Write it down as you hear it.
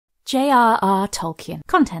JRR Tolkien.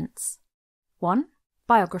 Contents: 1.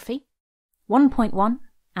 Biography. 1.1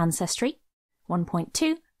 Ancestry.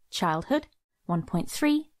 1.2 Childhood.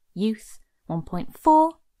 1.3 Youth.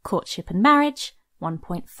 1.4 Courtship and Marriage.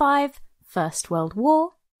 1.5 First World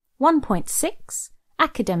War. 1.6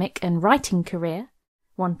 Academic and Writing Career.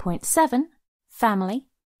 1.7 Family.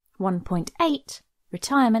 1.8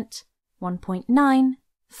 Retirement. 1.9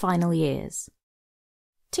 Final Years.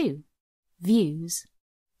 2. Views.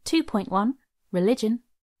 2.1 Religion.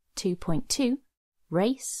 2.2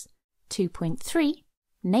 Race. 2.3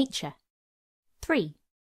 Nature. 3.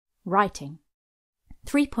 Writing.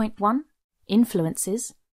 3.1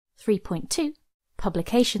 Influences. 3.2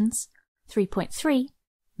 Publications. 3.3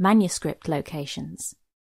 Manuscript locations.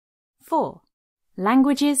 4.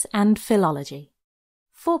 Languages and philology.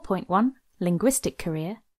 4.1 Linguistic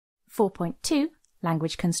career. 4.2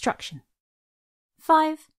 Language construction.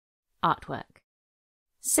 5. Artwork.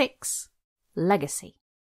 6. Legacy.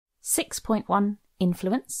 6.1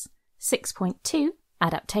 Influence. 6.2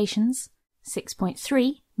 Adaptations.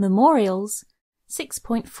 6.3 Memorials.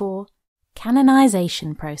 6.4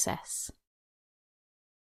 Canonization process.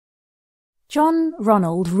 John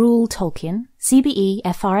Ronald Reuel Tolkien, CBE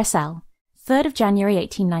FRSL, 3rd of January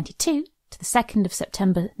 1892 to the 2nd of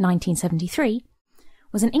September 1973,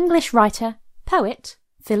 was an English writer, poet,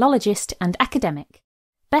 philologist and academic,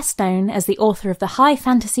 best known as the author of the high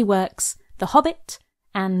fantasy works The Hobbit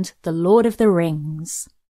and The Lord of the Rings.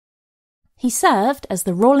 He served as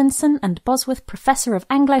the Rawlinson and Bosworth Professor of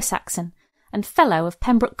Anglo-Saxon and Fellow of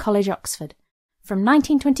Pembroke College, Oxford, from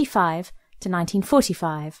 1925 to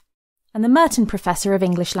 1945, and the Merton Professor of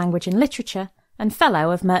English Language and Literature and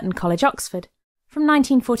Fellow of Merton College, Oxford, from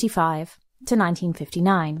 1945 to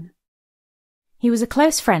 1959. He was a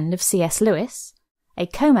close friend of C.S. Lewis, a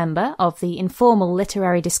co-member of the informal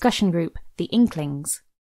literary discussion group The Inklings.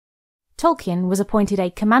 Tolkien was appointed a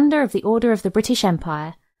Commander of the Order of the British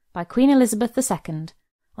Empire by Queen Elizabeth II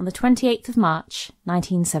on the 28th of March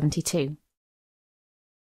 1972.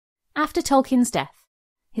 After Tolkien's death,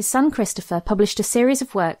 his son Christopher published a series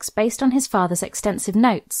of works based on his father's extensive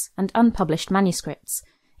notes and unpublished manuscripts,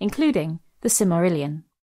 including the Silmarillion.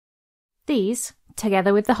 These,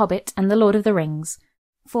 together with The Hobbit and The Lord of the Rings,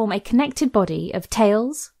 form a connected body of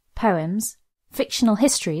tales, poems, fictional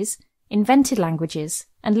histories, invented languages,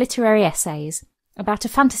 and literary essays about a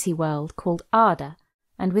fantasy world called Arda,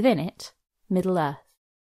 and within it, Middle-earth.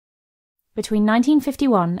 Between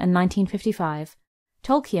 1951 and 1955,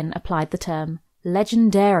 Tolkien applied the term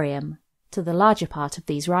legendarium to the larger part of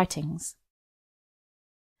these writings.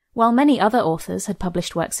 While many other authors had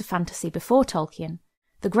published works of fantasy before Tolkien,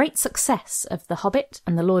 the great success of The Hobbit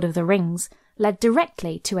and The Lord of the Rings led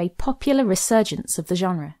directly to a popular resurgence of the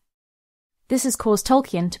genre. This has caused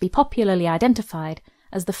Tolkien to be popularly identified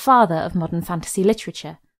as the father of modern fantasy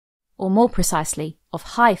literature, or more precisely, of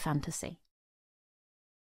high fantasy.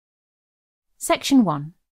 Section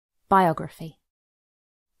 1. Biography.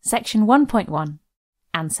 Section 1.1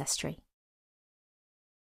 Ancestry.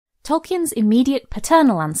 Tolkien's immediate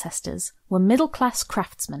paternal ancestors were middle-class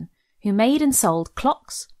craftsmen who made and sold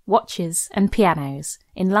clocks, watches and pianos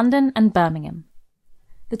in London and Birmingham.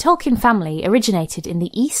 The Tolkien family originated in the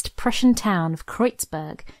East Prussian town of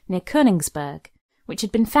Kreuzberg near Königsberg, which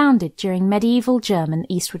had been founded during medieval German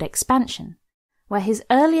eastward expansion, where his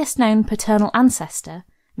earliest known paternal ancestor,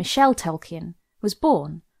 Michel Tolkien, was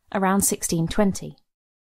born around 1620.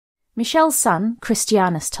 Michel's son,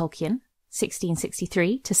 Christianus Tolkien, 1663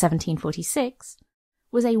 to 1746,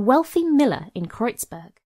 was a wealthy miller in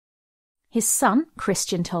Kreuzberg. His son,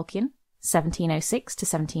 Christian Tolkien, 1706 to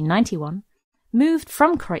 1791, moved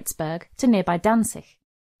from Kreuzberg to nearby Danzig,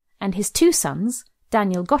 and his two sons,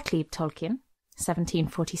 Daniel Gottlieb Tolkien,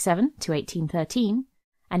 1747 to 1813,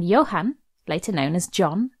 and Johann, later known as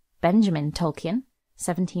John Benjamin Tolkien,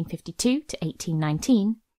 1752 to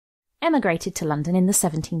 1819, emigrated to London in the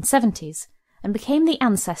 1770s and became the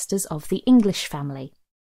ancestors of the English family.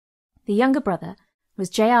 The younger brother was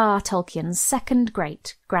JRR Tolkien's second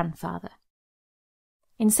great-grandfather.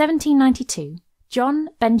 In 1792, John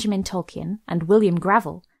Benjamin Tolkien and William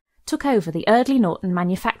Gravel took over the Eardley Norton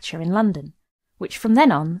manufacture in London, which from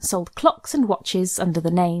then on sold clocks and watches under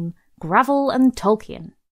the name Gravel and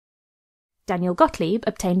Tolkien. Daniel Gottlieb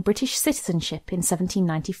obtained British citizenship in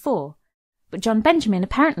 1794, but John Benjamin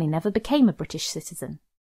apparently never became a British citizen.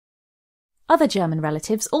 Other German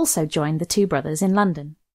relatives also joined the two brothers in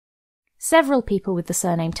London. Several people with the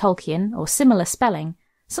surname Tolkien or similar spelling,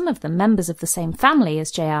 some of them members of the same family as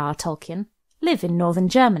J.R.R. Tolkien, live in northern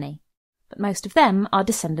Germany, but most of them are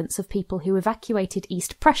descendants of people who evacuated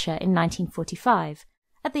East Prussia in 1945,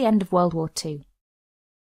 at the end of World War II.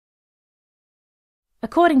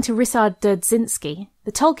 According to Ryszard Dudzinski,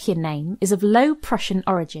 the Tolkien name is of Low Prussian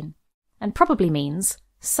origin, and probably means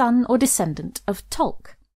son or descendant of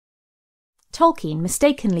Tolk. Tolkien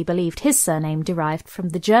mistakenly believed his surname derived from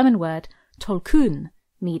the German word Tolkien,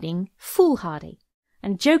 meaning foolhardy,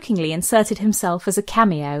 and jokingly inserted himself as a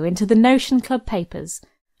cameo into the Notion Club papers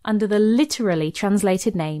under the literally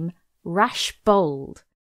translated name Rash Bold.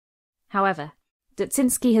 However,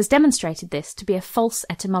 Dudzinski has demonstrated this to be a false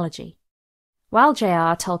etymology. While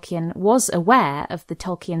JRR Tolkien was aware of the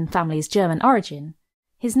Tolkien family's German origin,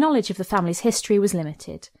 his knowledge of the family's history was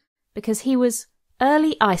limited, because he was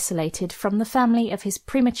early isolated from the family of his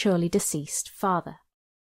prematurely deceased father.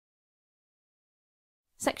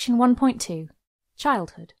 Section 1.2.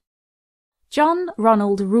 Childhood. John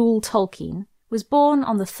Ronald Reuel Tolkien was born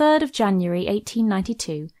on the 3rd of January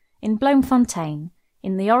 1892 in Bloemfontein,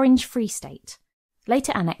 in the Orange Free State,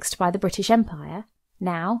 later annexed by the British Empire,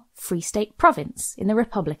 now Free State Province in the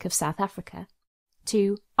Republic of South Africa,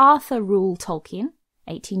 to Arthur Reuel Tolkien,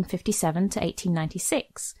 1857 to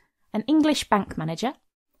 1896, an English bank manager,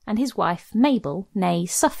 and his wife Mabel née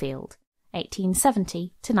Suffield,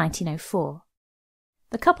 1870 to 1904.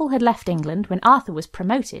 The couple had left England when Arthur was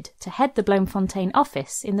promoted to head the Bloemfontein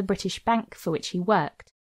office in the British bank for which he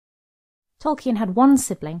worked. Tolkien had one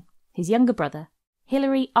sibling, his younger brother,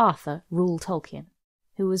 Hilary Arthur Reuel Tolkien,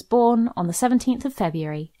 who was born on the 17th of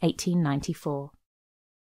February 1894.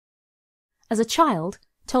 As a child,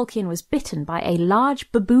 Tolkien was bitten by a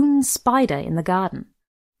large baboon spider in the garden,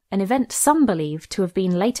 an event some believe to have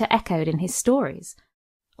been later echoed in his stories,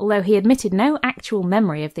 although he admitted no actual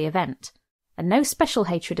memory of the event, and no special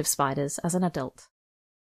hatred of spiders as an adult.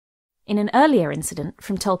 In an earlier incident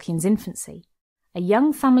from Tolkien's infancy, a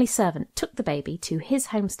young family servant took the baby to his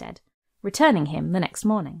homestead, returning him the next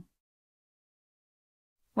morning.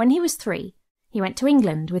 When he was 3, he went to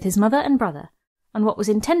England with his mother and brother on what was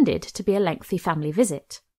intended to be a lengthy family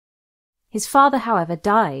visit. His father, however,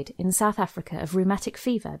 died in South Africa of rheumatic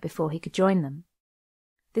fever before he could join them.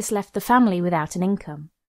 This left the family without an income,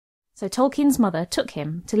 so Tolkien's mother took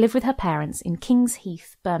him to live with her parents in King's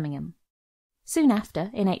Heath, Birmingham. Soon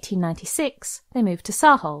after, in 1896, they moved to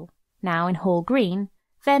Sarhol, now in Hall Green,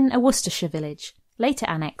 then a Worcestershire village, later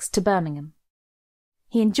annexed to Birmingham.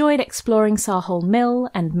 He enjoyed exploring Sarhol Mill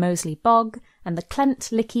and Moseley Bog and the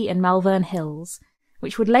Clent, Lickey and Malvern Hills,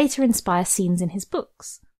 which would later inspire scenes in his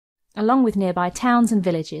books, along with nearby towns and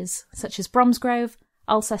villages such as Bromsgrove,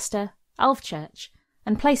 Alcester, Alvechurch,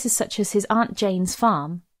 and places such as his Aunt Jane's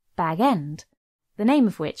farm, Bag End, the name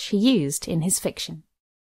of which he used in his fiction.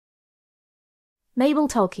 Mabel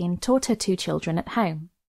Tolkien taught her 2 children at home.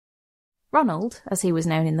 Ronald, as he was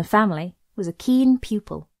known in the family, was a keen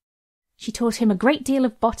pupil. She taught him a great deal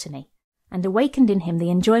of botany, and awakened in him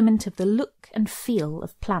the enjoyment of the look and feel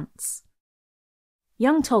of plants.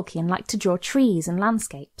 Young Tolkien liked to draw trees and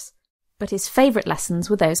landscapes, but his favourite lessons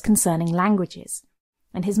were those concerning languages,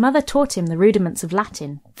 and his mother taught him the rudiments of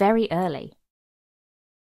Latin very early.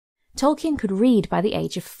 Tolkien could read by the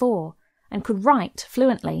age of 4, and could write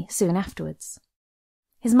fluently soon afterwards.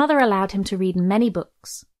 His mother allowed him to read many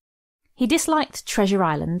books. He disliked Treasure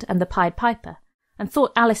Island and The Pied Piper, and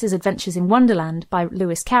thought Alice's Adventures in Wonderland by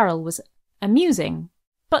Lewis Carroll was amusing,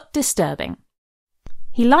 but disturbing.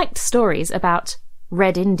 He liked stories about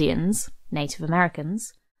Red Indians, Native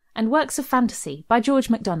Americans, and works of fantasy by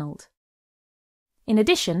George MacDonald. In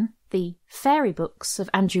addition, the fairy books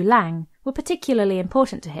of Andrew Lang were particularly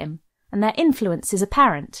important to him, and their influence is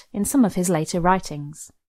apparent in some of his later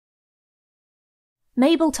writings.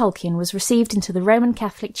 Mabel Tolkien was received into the Roman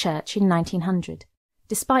Catholic Church in 1900,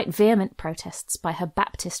 despite vehement protests by her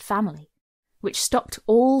Baptist family, which stopped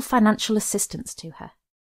all financial assistance to her.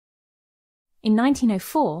 In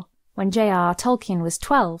 1904, when JRR Tolkien was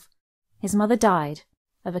 12, his mother died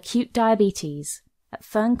of acute diabetes at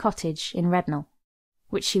Fern Cottage in Rednall,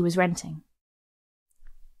 which she was renting.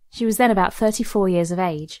 She was then about 34 years of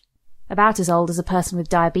age, about as old as a person with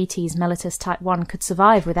diabetes mellitus type 1 could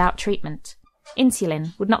survive without treatment.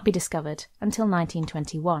 Insulin would not be discovered until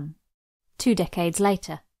 1921, 2 decades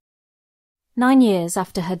later. 9 years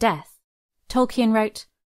after her death, Tolkien wrote,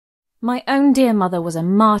 "My own dear mother was a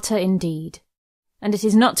martyr indeed, and it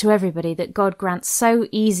is not to everybody that God grants so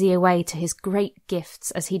easy a way to his great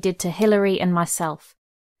gifts as he did to Hilary and myself,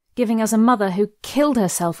 giving us a mother who killed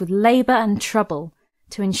herself with labour and trouble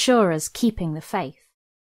to ensure us keeping the faith."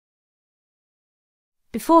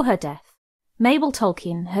 Before her death, Mabel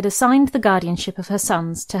Tolkien had assigned the guardianship of her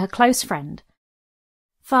sons to her close friend,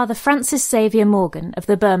 Father Francis Xavier Morgan of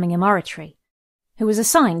the Birmingham Oratory, who was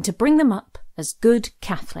assigned to bring them up as good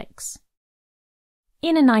Catholics.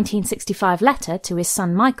 In a 1965 letter to his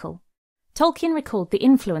son Michael, Tolkien recalled the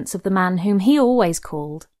influence of the man whom he always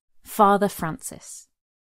called Father Francis.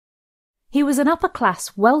 He was an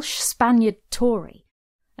upper-class Welsh-Spaniard Tory,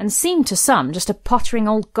 and seemed to some just a pottering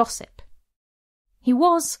old gossip. He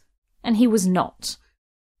was, and he was not.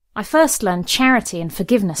 I first learned charity and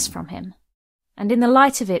forgiveness from him, and in the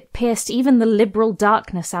light of it pierced even the liberal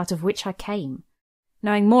darkness out of which I came,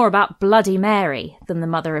 knowing more about Bloody Mary than the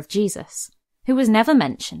mother of Jesus, who was never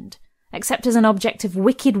mentioned, except as an object of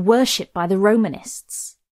wicked worship by the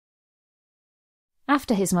Romanists.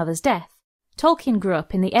 After his mother's death, Tolkien grew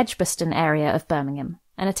up in the Edgbaston area of Birmingham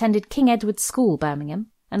and attended King Edward's School, Birmingham,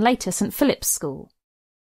 and later St Philip's School.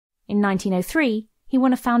 In 1903, he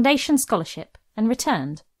won a foundation scholarship and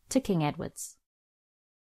returned to King Edward's.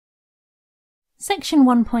 Section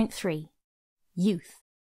 1.3. Youth.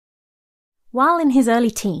 While in his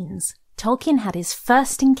early teens, Tolkien had his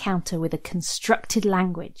first encounter with a constructed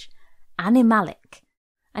language, animalic,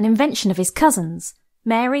 an invention of his cousins,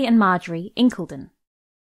 Mary and Marjorie Inklings.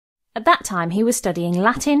 At that time he was studying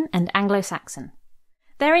Latin and Anglo-Saxon.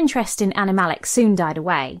 Their interest in animalic soon died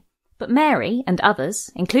away, but Mary and others,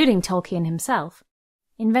 including Tolkien himself,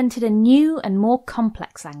 invented a new and more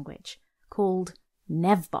complex language called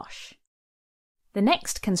Nevbosh. The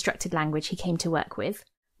next constructed language he came to work with,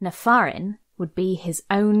 Nefarin, would be his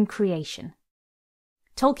own creation.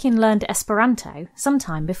 Tolkien learned Esperanto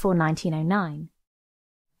sometime before 1909.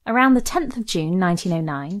 Around the 10th of June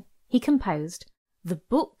 1909, he composed The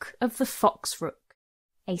Book of the Fox-Rook,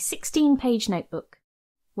 a 16-page notebook,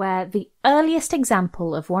 where the earliest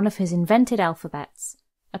example of one of his invented alphabets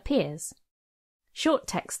appears. Short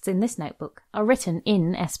texts in this notebook are written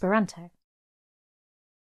in Esperanto.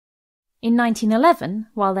 In 1911,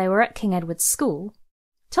 while they were at King Edward's School,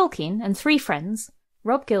 Tolkien and three friends,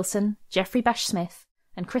 Rob Gilson, Geoffrey Bache-Smith,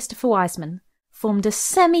 and Christopher Wiseman, formed a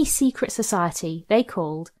semi-secret society they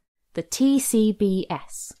called the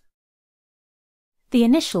TCBS. The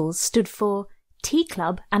initials stood for Tea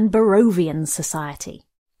Club and Barovian Society,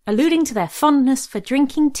 alluding to their fondness for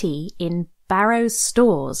drinking tea in Barrow's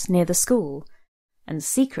stores near the school, and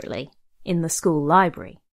secretly in the school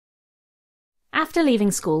library. After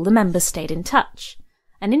leaving school, the members stayed in touch,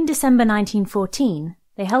 and in December 1914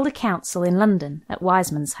 they held a council in London at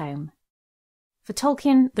Wiseman's home. For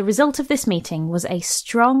Tolkien, the result of this meeting was a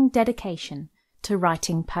strong dedication to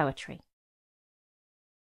writing poetry.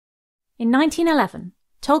 In 1911,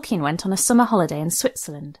 Tolkien went on a summer holiday in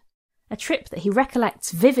Switzerland, a trip that he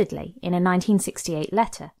recollects vividly in a 1968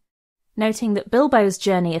 letter, noting that Bilbo's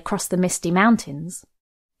journey across the misty mountains,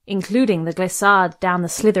 including the glissade down the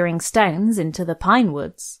slithering stones into the pine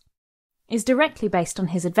woods, is directly based on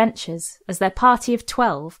his adventures as their party of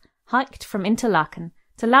 12 hiked from Interlaken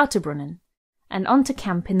to Lauterbrunnen and on to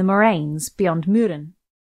camp in the moraines beyond Mürren.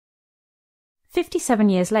 57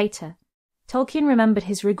 years later, Tolkien remembered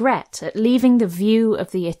his regret at leaving the view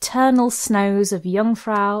of the eternal snows of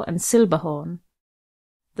Jungfrau and Silberhorn,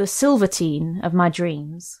 the Silvertine of my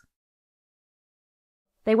dreams.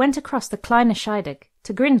 They went across the Kleine Scheidegg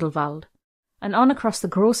to Grindelwald, and on across the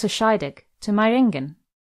Große Scheidegg to Meiringen.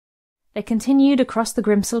 They continued across the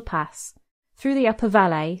Grimsel Pass, through the Upper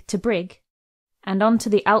Valais to Brigg, and on to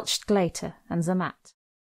the Alstgleite and Zermatt.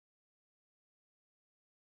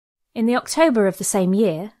 In the October of the same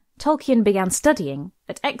year, Tolkien began studying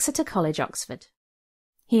at Exeter College, Oxford.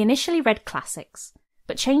 He initially read classics,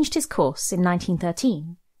 but changed his course in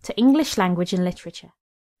 1913 to English Language and Literature,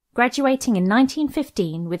 graduating in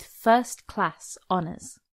 1915 with first-class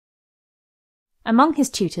honours. Among his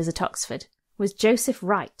tutors at Oxford was Joseph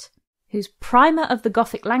Wright, whose Primer of the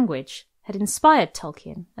Gothic Language had inspired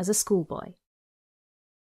Tolkien as a schoolboy.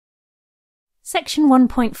 Section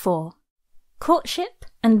 1.4. Courtship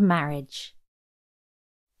and Marriage.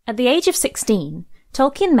 At the age of 16,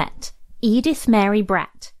 Tolkien met Edith Mary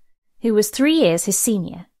Bratt, who was 3 years his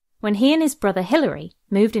senior, when he and his brother Hilary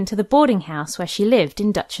moved into the boarding house where she lived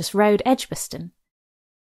in Duchess Road, Edgbaston.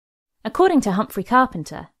 According to Humphrey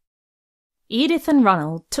Carpenter, Edith and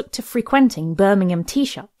Ronald took to frequenting Birmingham tea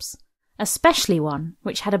shops, especially one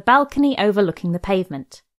which had a balcony overlooking the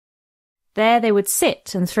pavement. There they would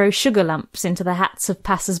sit and throw sugar lumps into the hats of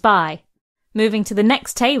passers-by, moving to the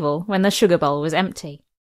next table when the sugar bowl was empty.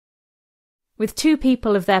 With two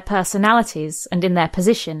people of their personalities and in their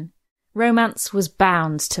position, romance was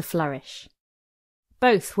bound to flourish.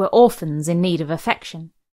 Both were orphans in need of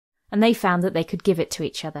affection, and they found that they could give it to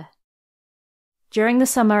each other. During the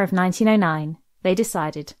summer of 1909, they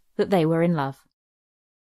decided that they were in love.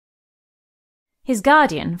 His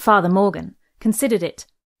guardian, Father Morgan, considered it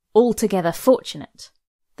altogether fortunate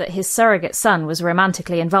that his surrogate son was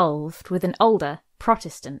romantically involved with an older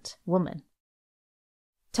Protestant woman.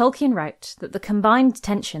 Tolkien wrote that the combined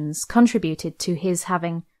tensions contributed to his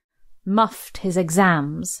having muffed his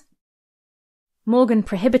exams. Morgan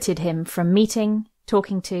prohibited him from meeting,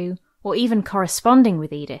 talking to, or even corresponding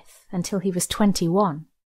with Edith until he was 21.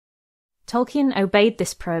 Tolkien obeyed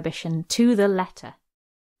this prohibition to the letter,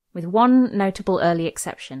 with one notable early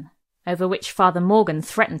exception, over which Father Morgan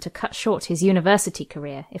threatened to cut short his university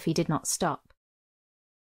career if he did not stop.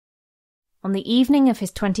 On the evening of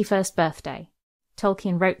his 21st birthday,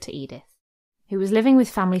 Tolkien wrote to Edith, who was living with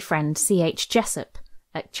family friend C.H. Jessup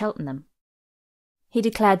at Cheltenham. He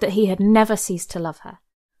declared that he had never ceased to love her,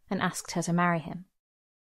 and asked her to marry him.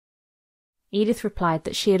 Edith replied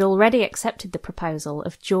that she had already accepted the proposal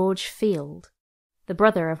of George Field, the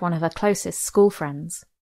brother of one of her closest school friends.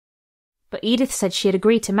 But Edith said she had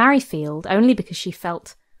agreed to marry Field only because she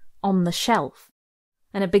felt on the shelf,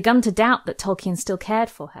 and had begun to doubt that Tolkien still cared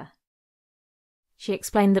for her. She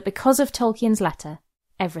explained that because of Tolkien's letter,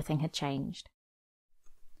 everything had changed.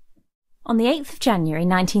 On the 8th of January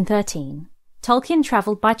 1913, Tolkien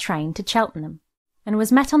travelled by train to Cheltenham, and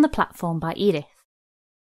was met on the platform by Edith.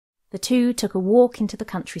 The two took a walk into the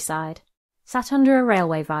countryside, sat under a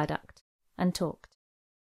railway viaduct, and talked.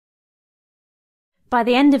 By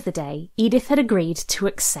the end of the day, Edith had agreed to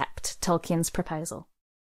accept Tolkien's proposal.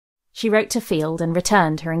 She wrote to Field and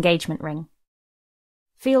returned her engagement ring.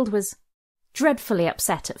 Field was dreadfully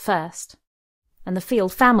upset at first, and the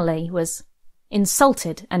Field family was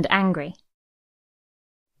insulted and angry.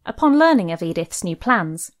 Upon learning of Edith's new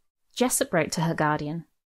plans, Jessup wrote to her guardian,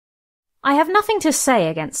 "I have nothing to say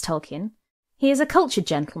against Tolkien. He is a cultured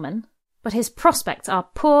gentleman, but his prospects are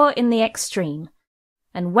poor in the extreme,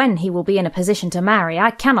 and when he will be in a position to marry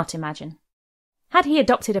I cannot imagine. Had he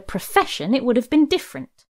adopted a profession it would have been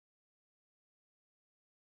different."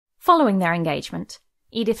 Following their engagement,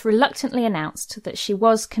 Edith reluctantly announced that she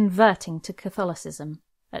was converting to Catholicism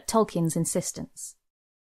at Tolkien's insistence.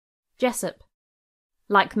 Jessup,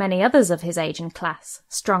 like many others of his age and class,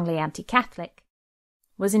 strongly anti-Catholic,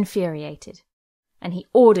 was infuriated, and he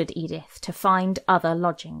ordered Edith to find other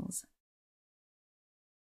lodgings.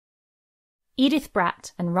 Edith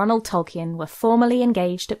Bratt and Ronald Tolkien were formally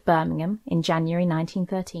engaged at Birmingham in January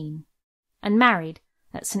 1913, and married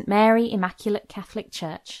at St Mary Immaculate Catholic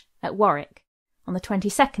Church at Warwick on the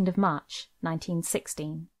 22nd of March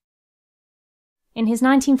 1916. In his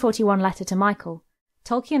 1941 letter to Michael,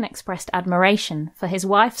 Tolkien expressed admiration for his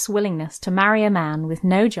wife's willingness to marry a man with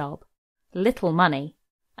no job, little money,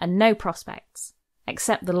 and no prospects,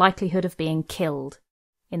 except the likelihood of being killed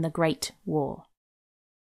in the Great War.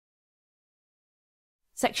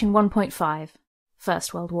 Section 1.5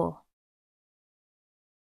 First World War.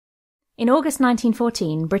 In August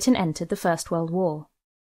 1914, Britain entered the First World War.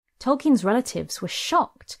 Tolkien's relatives were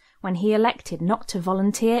shocked when he elected not to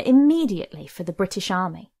volunteer immediately for the British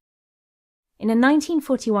Army. In a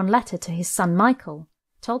 1941 letter to his son Michael,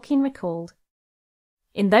 Tolkien recalled,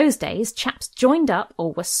 "In those days chaps joined up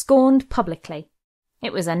or were scorned publicly.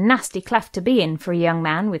 It was a nasty cleft to be in for a young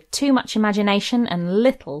man with too much imagination and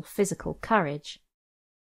little physical courage."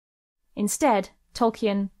 Instead,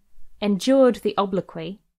 Tolkien endured the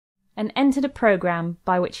obloquy and entered a programme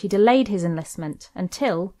by which he delayed his enlistment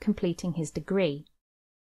until completing his degree.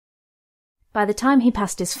 By the time he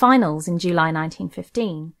passed his finals in July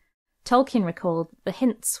 1915, Tolkien recalled that the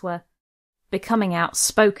hints were becoming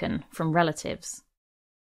outspoken from relatives.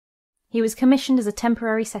 He was commissioned as a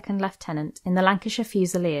temporary second lieutenant in the Lancashire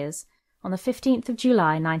Fusiliers on the 15th of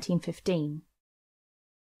July 1915.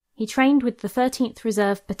 He trained with the 13th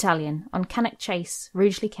Reserve Battalion on Cannock Chase,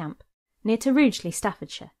 Rugeley Camp, near to Rugeley,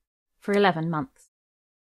 Staffordshire, for 11 months.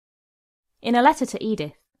 In a letter to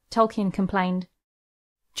Edith, Tolkien complained,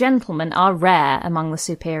 "Gentlemen are rare among the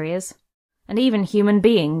superiors, and even human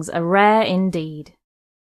beings are rare indeed."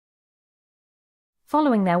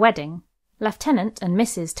 Following their wedding, Lieutenant and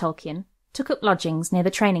Mrs. Tolkien took up lodgings near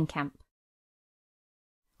the training camp.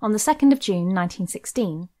 On the 2nd of June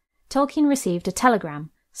 1916, Tolkien received a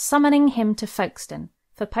telegram summoning him to Folkestone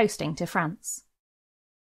for posting to France.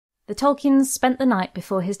 The Tolkiens spent the night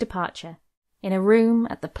before his departure in a room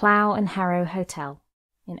at the Plough and Harrow Hotel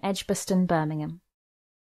in Edgbaston, Birmingham.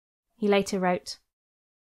 He later wrote,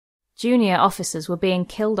 "Junior officers were being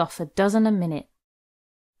killed off a dozen a minute.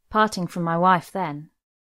 Parting from my wife then,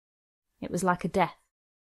 it was like a death."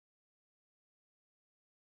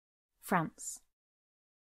 France.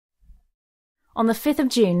 On the 5th of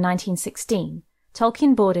June 1916,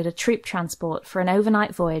 Tolkien boarded a troop transport for an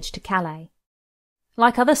overnight voyage to Calais.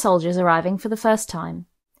 Like other soldiers arriving for the first time,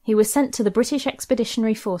 he was sent to the British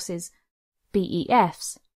Expeditionary Forces,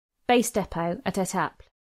 BEF's, base depot at Etaples.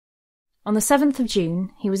 On the 7th of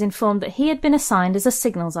June, he was informed that he had been assigned as a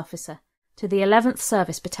signals officer to the 11th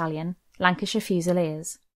Service Battalion, Lancashire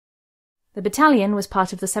Fusiliers. The battalion was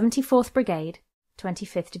part of the 74th Brigade,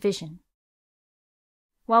 25th Division.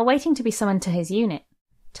 While waiting to be summoned to his unit,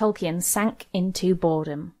 Tolkien sank into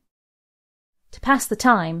boredom. To pass the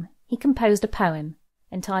time, he composed a poem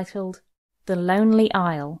entitled The Lonely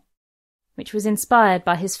Isle, which was inspired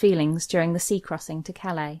by his feelings during the sea crossing to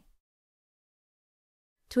Calais.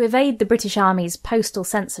 To evade the British Army's postal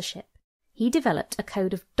censorship, he developed a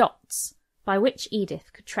code of dots by which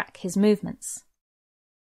Edith could track his movements.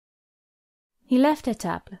 He left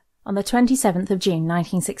Étaples on the 27th of June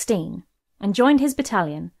 1916 and joined his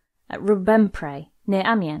battalion at Rubempré, near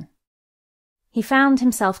Amiens. He found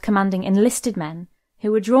himself commanding enlisted men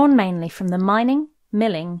who were drawn mainly from the mining,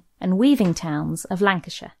 milling and weaving towns of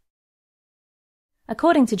Lancashire.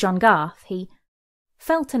 According to John Garth, he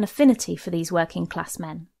felt an affinity for these working-class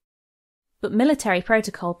men, but military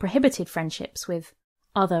protocol prohibited friendships with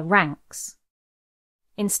other ranks.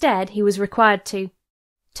 Instead, he was required to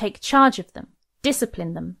take charge of them,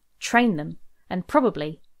 discipline them, train them, and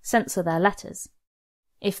probably censor their letters.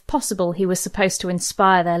 If possible, he was supposed to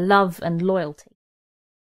inspire their love and loyalty.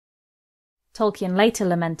 Tolkien later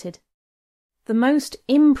lamented, "The most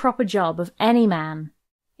improper job of any man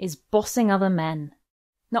is bossing other men.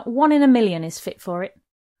 Not 1 in a million is fit for it,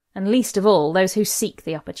 and least of all those who seek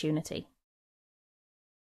the opportunity."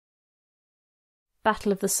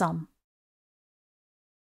 Battle of the Somme.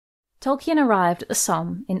 Tolkien arrived at the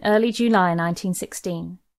Somme in early July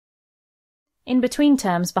 1916. In between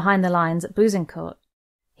terms behind the lines at Bouzencourt,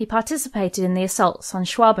 he participated in the assaults on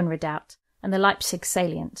Schwaben Redoubt and the Leipzig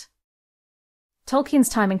salient. Tolkien's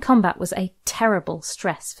time in combat was a terrible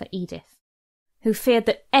stress for Edith, who feared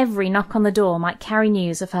that every knock on the door might carry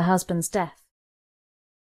news of her husband's death.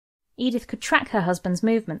 Edith could track her husband's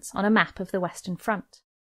movements on a map of the Western Front.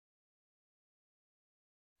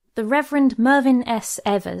 The Reverend Mervyn S.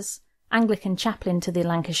 Evers, Anglican chaplain to the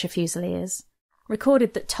Lancashire Fusiliers,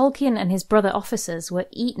 recorded that Tolkien and his brother officers were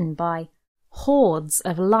eaten by hordes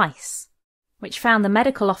of lice, which found the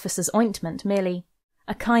medical officer's ointment merely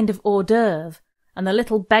a kind of hors d'oeuvre, and the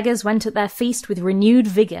little beggars went at their feast with renewed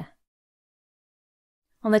vigour.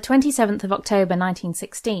 On the 27th of October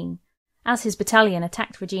 1916, as his battalion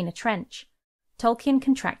attacked Regina Trench, Tolkien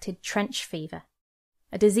contracted trench fever,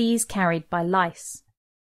 a disease carried by lice.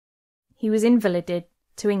 He was invalided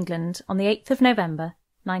to England on the 8th of November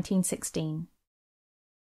 1916.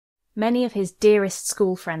 Many of his dearest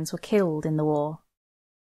school friends were killed in the war.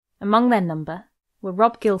 Among their number were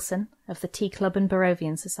Rob Gilson of the Tea Club and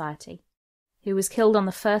Barrovian Society, who was killed on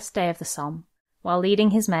the first day of the Somme while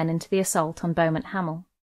leading his men into the assault on Beaumont Hamel.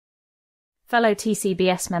 Fellow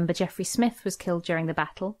TCBS member Geoffrey Smith was killed during the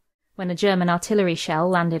battle when a German artillery shell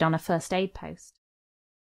landed on a first aid post.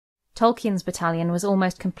 Tolkien's battalion was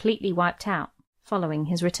almost completely wiped out following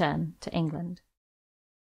his return to England.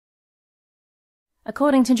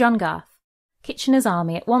 According to John Garth, Kitchener's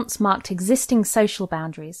army at once marked existing social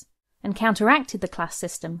boundaries and counteracted the class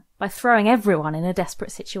system by throwing everyone in a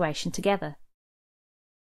desperate situation together.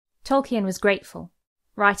 Tolkien was grateful,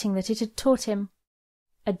 writing that it had taught him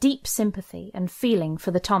a deep sympathy and feeling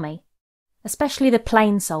for the Tommy, especially the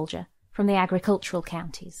plain soldier from the agricultural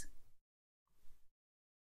counties.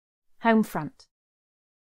 Home front.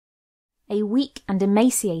 A weak and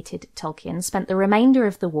emaciated Tolkien spent the remainder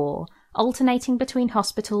of the war alternating between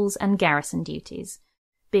hospitals and garrison duties,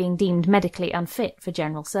 being deemed medically unfit for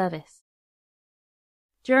general service.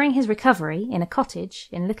 During his recovery in a cottage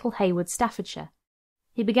in Little Haywood, Staffordshire,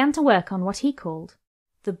 he began to work on what he called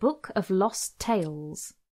the Book of Lost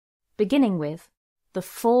Tales, beginning with The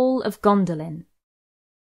Fall of Gondolin.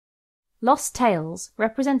 Lost Tales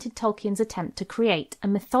represented Tolkien's attempt to create a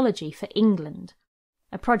mythology for England,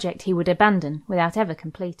 a project he would abandon without ever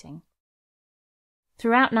completing.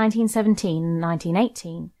 Throughout 1917 and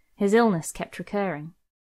 1918, his illness kept recurring,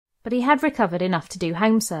 but he had recovered enough to do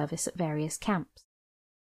home service at various camps.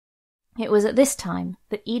 It was at this time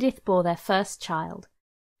that Edith bore their first child,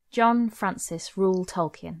 John Francis Reuel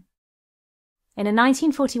Tolkien. In a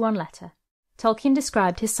 1941 letter, Tolkien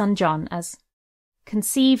described his son John as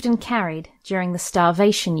conceived and carried during the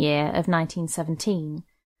starvation year of 1917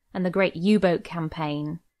 and the great U-boat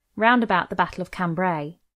campaign round about the Battle of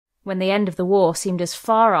Cambrai, when the end of the war seemed as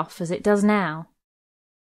far off as it does now.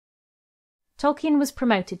 Tolkien was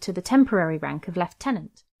promoted to the temporary rank of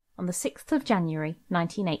lieutenant on the 6th of January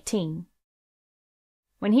 1918.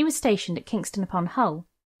 When he was stationed at Kingston upon Hull,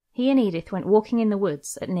 he and Edith went walking in the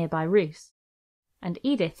woods at nearby Roos, and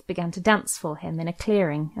Edith began to dance for him in a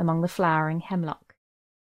clearing among the flowering hemlock.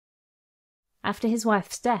 After his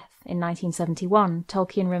wife's death in 1971,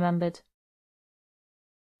 Tolkien remembered,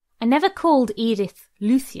 "I never called Edith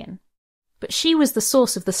Luthien, but she was the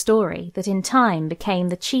source of the story that in time became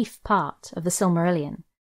the chief part of the Silmarillion.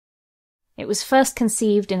 It was first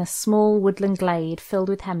conceived in a small woodland glade filled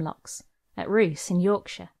with hemlocks at Roos in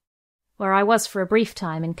Yorkshire, where I was for a brief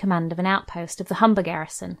time in command of an outpost of the Humber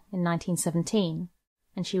garrison in 1917,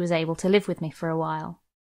 and she was able to live with me for a while.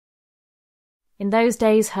 In those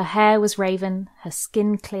days her hair was raven, her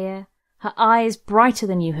skin clear, her eyes brighter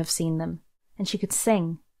than you have seen them, and she could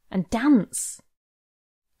sing and dance.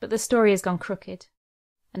 But the story has gone crooked,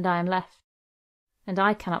 and I am left, and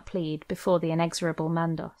I cannot plead before the inexorable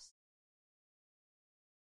Mandos."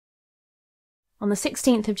 On the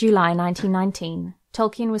 16th of July 1919,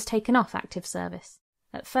 Tolkien was taken off active service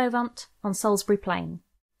at Fovant on Salisbury Plain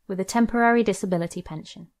with a temporary disability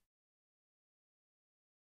pension.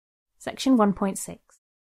 Section 1.6.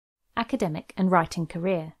 Academic and Writing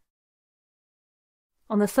Career.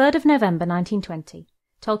 On the 3rd of November 1920,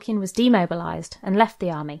 Tolkien was demobilised and left the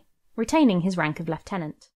army, retaining his rank of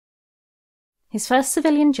lieutenant. His first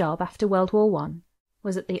civilian job after World War I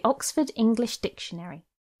was at the Oxford English Dictionary,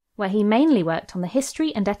 where he mainly worked on the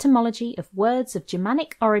history and etymology of words of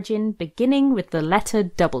Germanic origin beginning with the letter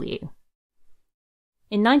W.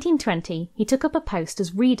 In 1920, he took up a post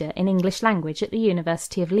as reader in English language at the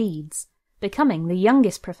University of Leeds, becoming the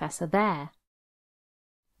youngest professor there.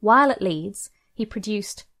 While at Leeds, he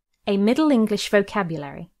produced A Middle English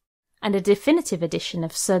Vocabulary and a definitive edition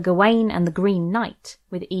of Sir Gawain and the Green Knight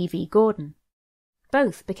with E.V. Gordon.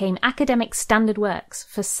 Both became academic standard works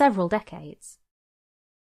for several decades.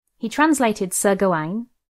 He translated Sir Gawain,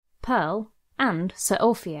 Pearl, and Sir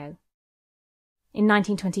Orfeo. In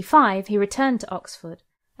 1925, he returned to Oxford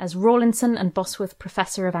as Rawlinson and Bosworth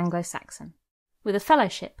Professor of Anglo-Saxon, with a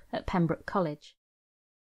fellowship at Pembroke College.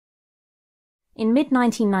 In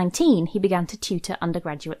mid-1919, he began to tutor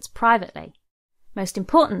undergraduates privately, most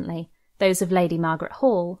importantly those of Lady Margaret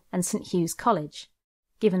Hall and St Hugh's College,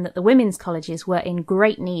 given that the women's colleges were in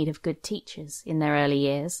great need of good teachers in their early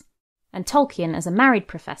years, and Tolkien as a married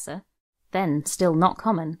professor, then still not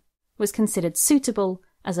common, was considered suitable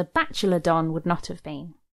as a bachelor don would not have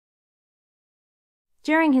been.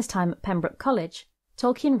 During his time at Pembroke College,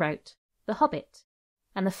 Tolkien wrote The Hobbit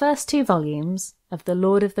and the first 2 volumes of The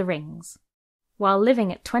Lord of the Rings, while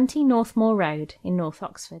living at 20 Northmoor Road in North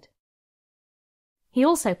Oxford. He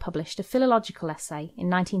also published a philological essay in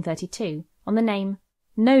 1932 on the name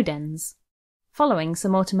Nodens, following Sir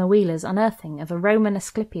Mortimer Wheeler's unearthing of a Roman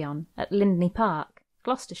Asclepion at Lindney Park,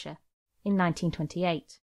 Gloucestershire, in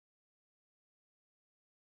 1928.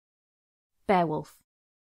 Beowulf.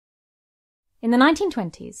 In the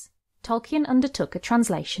 1920s, Tolkien undertook a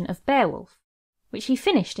translation of Beowulf, which he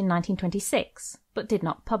finished in 1926, but did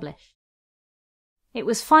not publish. It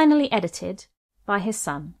was finally edited by his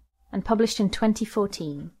son and published in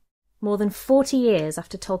 2014, more than 40 years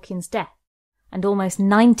after Tolkien's death, and almost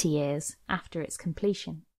 90 years after its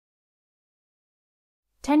completion.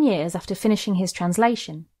 10 years after finishing his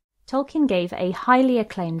translation, Tolkien gave a highly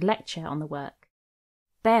acclaimed lecture on the work,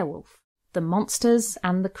 Beowulf, The Monsters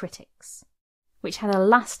and the Critics, which had a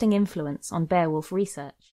lasting influence on Beowulf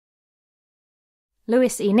research.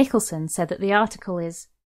 Lewis E. Nicholson said that the article is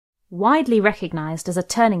widely recognised as a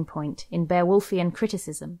turning point in Beowulfian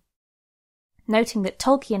criticism, noting that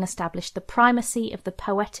Tolkien established the primacy of the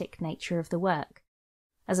poetic nature of the work,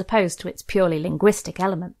 as opposed to its purely linguistic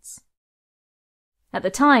elements. At the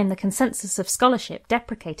time, the consensus of scholarship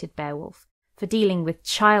deprecated Beowulf for dealing with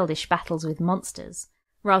childish battles with monsters,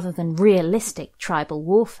 rather than realistic tribal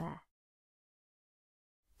warfare.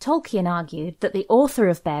 Tolkien argued that the author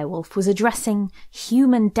of Beowulf was addressing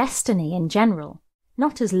human destiny in general,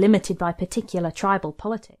 not as limited by particular tribal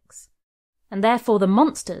politics, and therefore the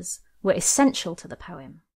monsters were essential to the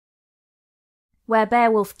poem. Where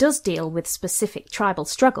Beowulf does deal with specific tribal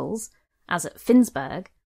struggles, as at Finnsburg,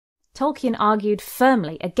 Tolkien argued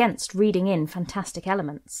firmly against reading in fantastic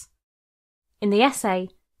elements. In the essay,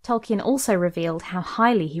 Tolkien also revealed how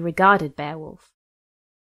highly he regarded Beowulf.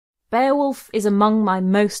 Beowulf is among my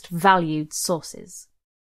most valued sources.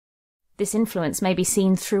 This influence may be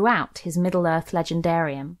seen throughout his Middle-earth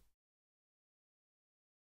legendarium.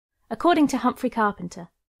 According to Humphrey Carpenter,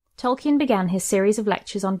 Tolkien began his series of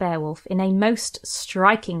lectures on Beowulf in a most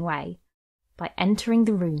striking way by entering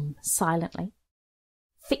the room silently,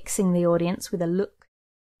 fixing the audience with a look,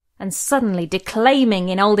 and suddenly declaiming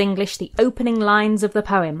in Old English the opening lines of the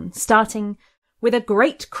poem, starting with a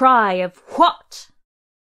great cry of "What?"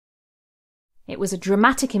 It was a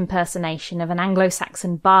dramatic impersonation of an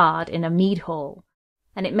Anglo-Saxon bard in a mead hall,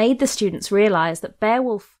 and it made the students realise that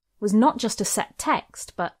Beowulf was not just a set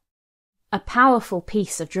text, but a powerful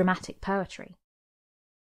piece of dramatic poetry.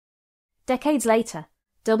 Decades later,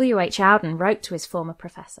 W.H. Auden wrote to his former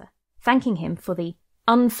professor, thanking him for the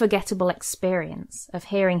unforgettable experience of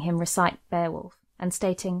hearing him recite Beowulf, and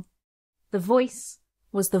stating, "The voice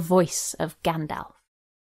was the voice of Gandalf."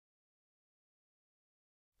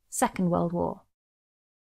 Second World War.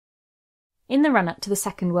 In the run-up to the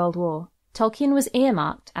Second World War, Tolkien was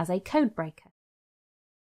earmarked as a codebreaker.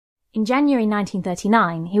 In January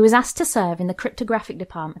 1939, he was asked to serve in the cryptographic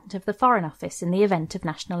department of the Foreign Office in the event of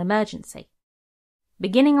national emergency.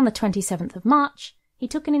 Beginning on the 27th of March, he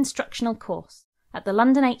took an instructional course at the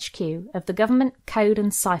London HQ of the Government Code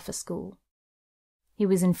and Cipher School. He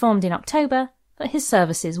was informed in October that his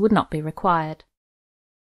services would not be required.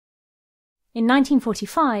 In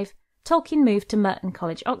 1945, Tolkien moved to Merton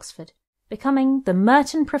College, Oxford, becoming the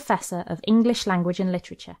Merton Professor of English Language and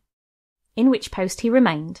Literature, in which post he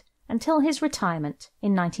remained until his retirement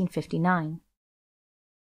in 1959.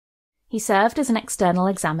 He served as an external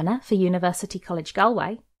examiner for University College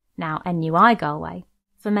Galway, now NUI Galway,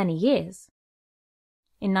 for many years.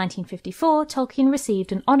 In 1954, Tolkien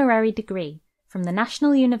received an honorary degree from the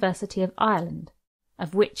National University of Ireland,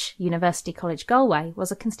 of which University College Galway was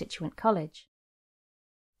a constituent college.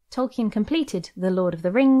 Tolkien completed The Lord of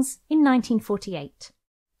the Rings in 1948,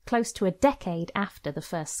 close to a decade after the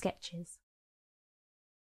first sketches.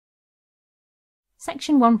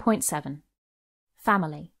 Section 1.7.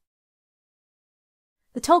 Family.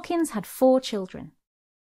 The Tolkiens had 4 children.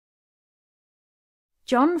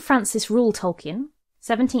 John Francis Reuel Tolkien,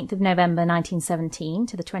 17th of November 1917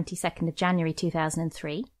 to the 22nd of January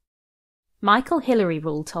 2003. Michael Hilary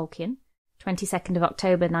Reuel Tolkien, 22nd of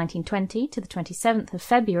October 1920 to the 27th of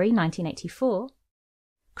February 1984.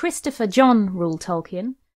 Christopher John Reuel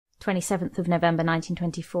Tolkien, 27th of November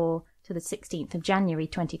 1924 to the 16th of January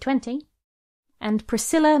 2020. And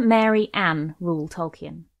Priscilla Mary Ann Reuel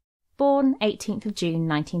Tolkien, born 18th of June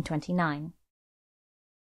 1929.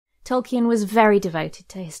 Tolkien was very devoted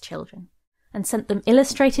to his children and sent them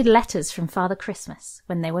illustrated letters from Father Christmas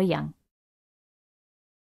when they were young.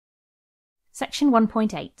 Section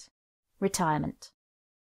 1.8. Retirement.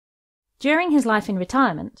 During his life in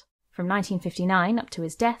retirement, from 1959 up to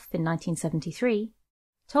his death in 1973,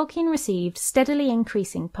 Tolkien received steadily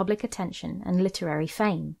increasing public attention and literary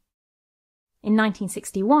fame. In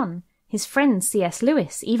 1961, his friend C.S.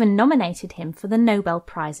 Lewis even nominated him for the Nobel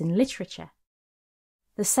Prize in Literature.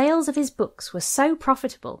 The sales of his books were so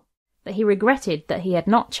profitable that he regretted that he had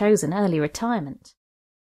not chosen early retirement.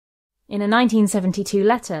 In a 1972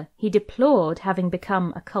 letter, he deplored having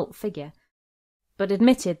become a cult figure, but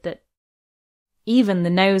admitted that even the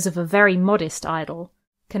nose of a very modest idol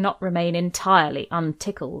cannot remain entirely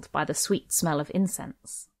untickled by the sweet smell of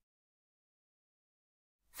incense.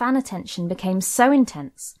 Fan attention became so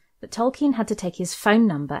intense that Tolkien had to take his phone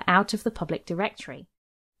number out of the public directory,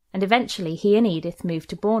 and eventually he and Edith moved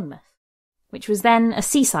to Bournemouth, which was then a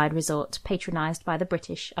seaside resort patronised by the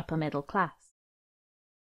British upper middle class.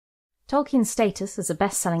 Tolkien's status as a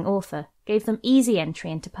best-selling author gave them easy entry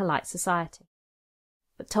into polite society,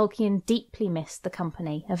 but Tolkien deeply missed the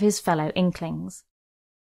company of his fellow Inklings.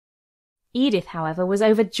 Edith, however, was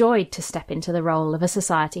overjoyed to step into the role of a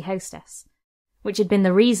society hostess, which had been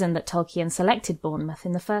the reason that Tolkien selected Bournemouth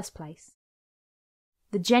in the first place.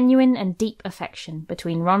 The genuine and deep affection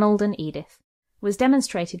between Ronald and Edith was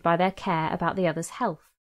demonstrated by their care about the other's health,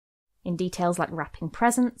 in details like wrapping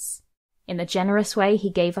presents, in the generous way he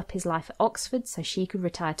gave up his life at Oxford so she could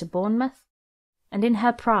retire to Bournemouth, and in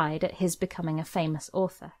her pride at his becoming a famous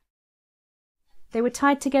author. They were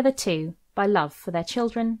tied together too by love for their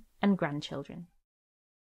children and grandchildren.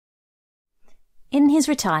 In his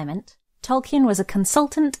retirement, Tolkien was a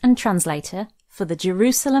consultant and translator for the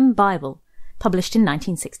Jerusalem Bible, published in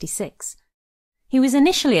 1966. He was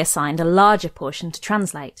initially assigned a larger portion to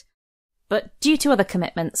translate, but due to other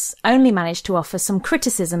commitments, only managed to offer some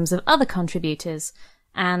criticisms of other contributors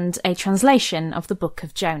and a translation of the Book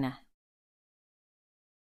of Jonah.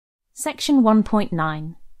 Section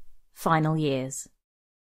 1.9. Final Years.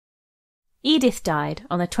 Edith died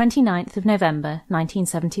on the 29th of November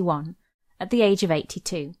 1971, at the age of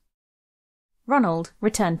 82. Ronald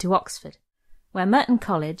returned to Oxford, where Merton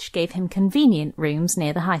College gave him convenient rooms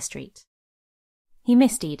near the High Street. He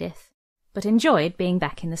missed Edith, but enjoyed being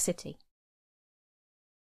back in the city.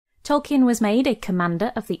 Tolkien was made a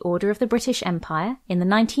Commander of the Order of the British Empire in the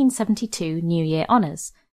 1972 New Year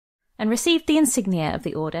Honours, and received the insignia of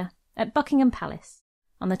the Order at Buckingham Palace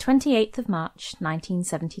on the 28th of March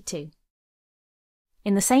 1972.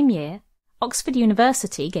 In the same year, Oxford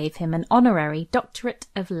University gave him an honorary Doctorate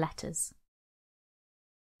of Letters.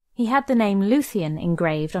 He had the name Luthien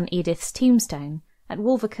engraved on Edith's tombstone at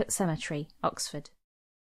Wolvercote Cemetery, Oxford.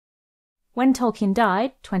 When Tolkien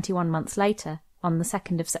died, 21 months later, on the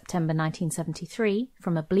 2nd of September 1973,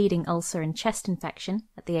 from a bleeding ulcer and chest infection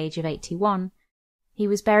at the age of 81, he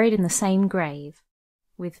was buried in the same grave,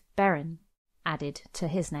 with Beren added to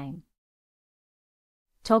his name.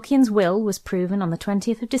 Tolkien's will was proven on the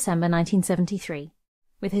 20th of December 1973,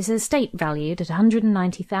 with his estate valued at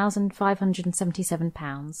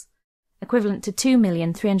 £190,577, equivalent to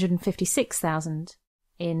 £2,356,000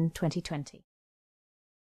 in 2020.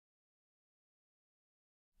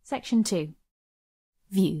 Section 2.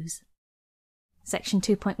 Views. Section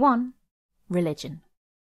 2.1. Religion.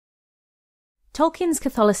 Tolkien's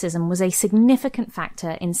Catholicism was a significant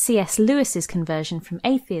factor in C.S. Lewis's conversion from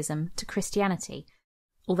atheism to Christianity,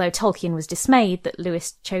 although Tolkien was dismayed that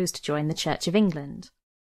Lewis chose to join the Church of England.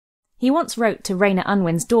 He once wrote to Rayna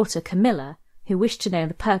Unwin's daughter Camilla, who wished to know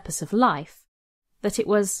the purpose of life, that it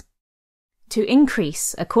was to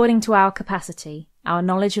increase, according to our capacity, our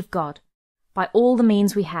knowledge of God, by all the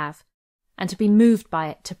means we have, and to be moved by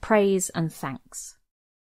it to praise and thanks.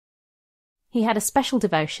 He had a special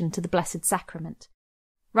devotion to the Blessed Sacrament,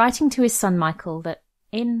 writing to his son Michael that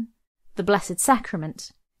in the Blessed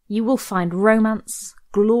Sacrament you will find romance,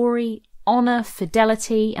 glory, honour,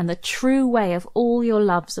 fidelity, and the true way of all your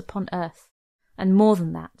loves upon earth, and more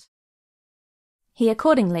than that. He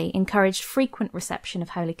accordingly encouraged frequent reception of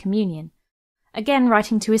Holy Communion, again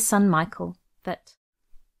writing to his son Michael that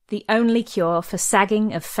the only cure for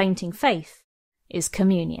sagging of fainting faith is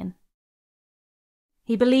communion.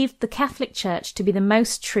 He believed the Catholic Church to be the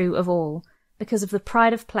most true of all, because of the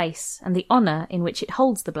pride of place and the honour in which it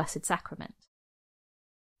holds the Blessed Sacrament.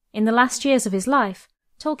 In the last years of his life,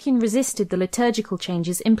 Tolkien resisted the liturgical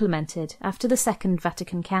changes implemented after the Second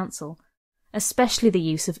Vatican Council, especially the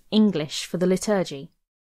use of English for the liturgy.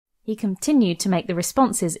 He continued to make the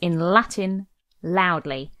responses in Latin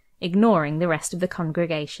loudly, ignoring the rest of the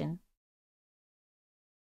congregation.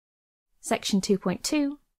 Section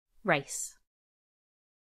 2.2. Race.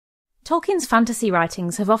 Tolkien's fantasy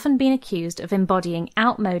writings have often been accused of embodying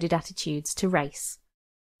outmoded attitudes to race.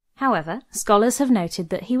 However, scholars have noted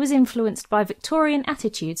that he was influenced by Victorian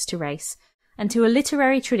attitudes to race and to a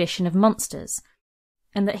literary tradition of monsters,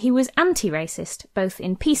 and that he was anti-racist both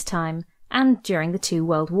in peacetime and during the 2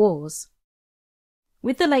 World Wars.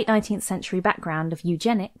 With the late 19th century background of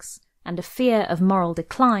eugenics and a fear of moral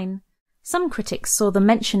decline, some critics saw the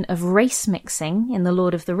mention of race mixing in The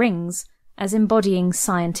Lord of the Rings as embodying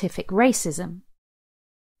scientific racism.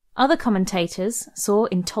 Other commentators saw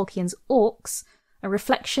in Tolkien's orcs a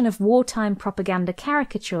reflection of wartime propaganda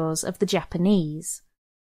caricatures of the Japanese.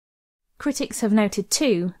 Critics have noted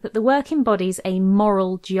too that the work embodies a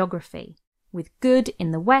moral geography, with good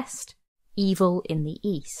in the west, evil in the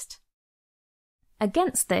east.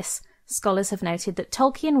 Against this, scholars have noted that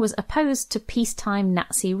Tolkien was opposed to peacetime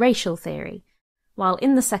Nazi racial theory, while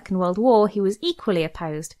in the Second World War he was equally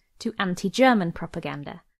opposed to anti-German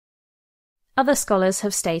propaganda. Other scholars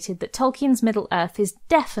have stated that Tolkien's Middle-earth is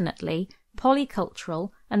definitely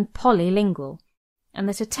polycultural and polylingual, and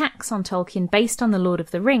that attacks on Tolkien based on The Lord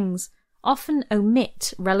of the Rings often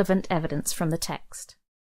omit relevant evidence from the text.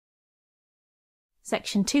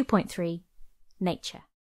 Section 2.3. Nature.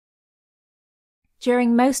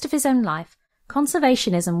 During most of his own life,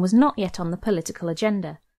 conservationism was not yet on the political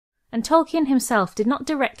agenda, and Tolkien himself did not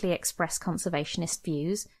directly express conservationist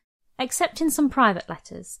views, except in some private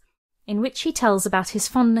letters, in which he tells about his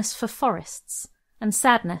fondness for forests and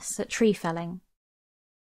sadness at tree felling.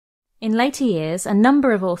 In later years, a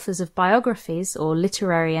number of authors of biographies or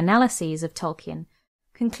literary analyses of Tolkien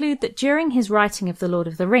conclude that during his writing of The Lord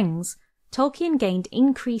of the Rings, Tolkien gained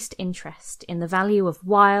increased interest in the value of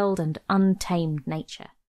wild and untamed nature,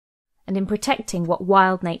 and in protecting what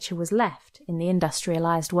wild nature was left in the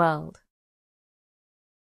industrialized world.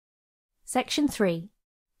 Section 3.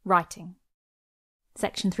 Writing.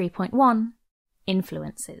 Section 3.1.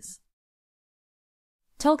 Influences.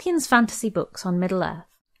 Tolkien's fantasy books on Middle-earth,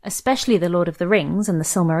 especially The Lord of the Rings and the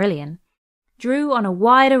Silmarillion, drew on a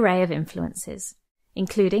wide array of influences,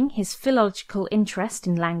 including his philological interest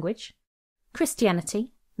in language,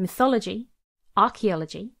 Christianity, mythology,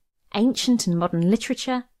 archaeology, ancient and modern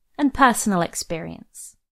literature, and personal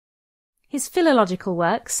experience. His philological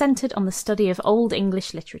work centred on the study of Old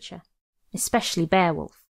English literature, especially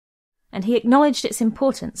Beowulf, and he acknowledged its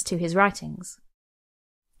importance to his writings.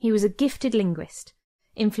 He was a gifted linguist,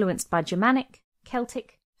 influenced by Germanic,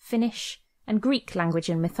 Celtic, Finnish, and Greek language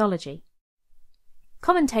and mythology.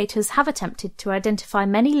 Commentators have attempted to identify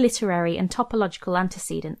many literary and topological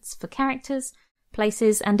antecedents for characters,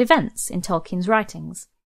 places, and events in Tolkien's writings,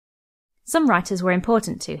 some writers were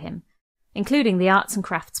important to him, including the arts and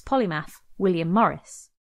crafts polymath William Morris,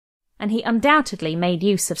 and he undoubtedly made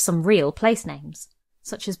use of some real place names,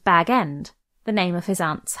 such as Bag End, the name of his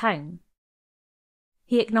aunt's home.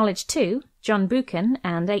 He acknowledged too John Buchan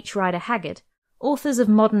and H. Rider Haggard, authors of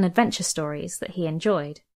modern adventure stories that he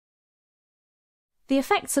enjoyed. The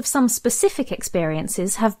effects of some specific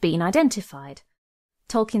experiences have been identified.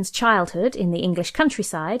 Tolkien's childhood in the English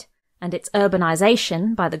countryside, and its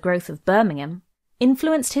urbanisation by the growth of Birmingham,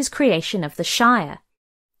 influenced his creation of the Shire,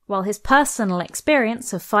 while his personal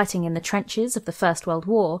experience of fighting in the trenches of the First World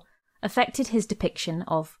War affected his depiction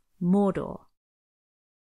of Mordor.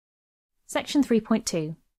 Section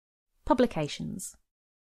 3.2. Publications.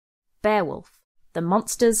 Beowulf, The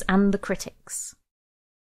Monsters and the Critics.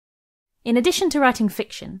 In addition to writing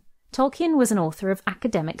fiction, Tolkien was an author of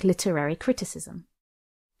academic literary criticism.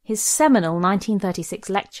 His seminal 1936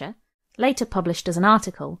 lecture, later published as an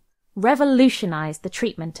article, revolutionised the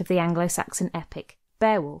treatment of the Anglo-Saxon epic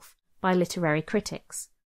Beowulf by literary critics.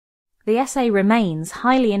 The essay remains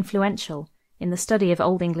highly influential in the study of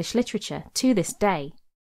Old English literature to this day.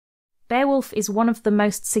 Beowulf is one of the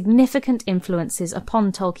most significant influences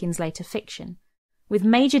upon Tolkien's later fiction, with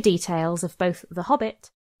major details of both The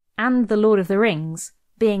Hobbit and The Lord of the Rings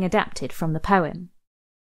being adapted from the poem.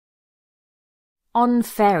 On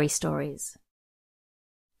fairy stories.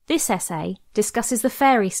 This essay discusses the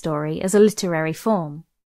fairy story as a literary form.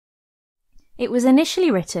 It was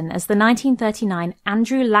initially written as the 1939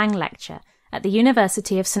 Andrew Lang Lecture at the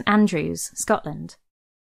University of St Andrews, Scotland.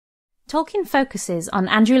 Tolkien focuses on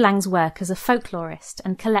Andrew Lang's work as a folklorist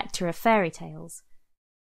and collector of fairy tales.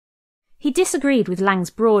 He disagreed with Lang's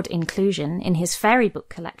broad inclusion in his fairy book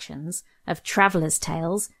collections of travellers'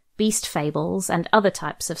 tales, beast fables, and other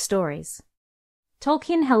types of stories.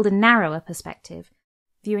 Tolkien held a narrower perspective,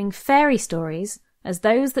 viewing fairy stories as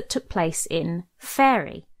those that took place in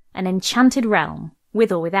fairy, an enchanted realm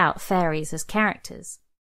with or without fairies as characters.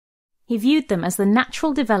 He viewed them as the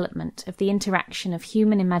natural development of the interaction of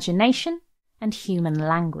human imagination and human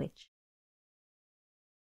language.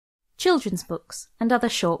 Children's books and other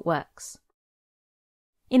short works.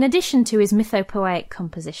 In addition to his mythopoeic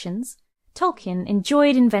compositions, Tolkien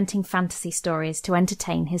enjoyed inventing fantasy stories to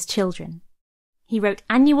entertain his children. He wrote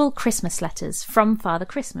annual Christmas letters from Father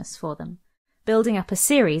Christmas for them, building up a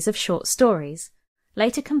series of short stories,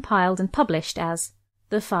 later compiled and published as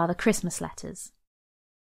The Father Christmas Letters.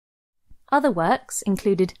 Other works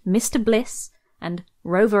included Mr. Bliss and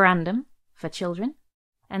Roverandom for children,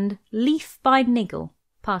 and Leaf by Niggle,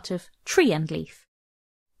 part of Tree and Leaf,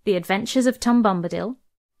 The Adventures of Tom Bombadil,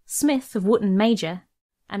 Smith of Wootton Major,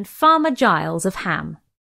 and Farmer Giles of Ham.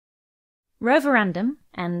 Roverandom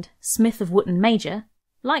and Smith of Wootton Major,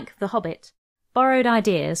 like The Hobbit, borrowed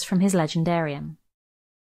ideas from his legendarium.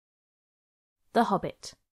 The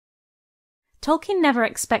Hobbit. Tolkien never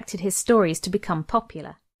expected his stories to become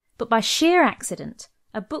popular, but by sheer accident,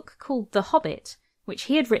 a book called The Hobbit, which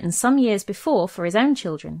he had written some years before for his own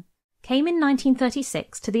children, came in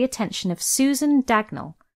 1936 to the attention of Susan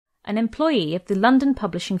Dagnall, an employee of the London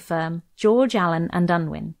publishing firm George Allen and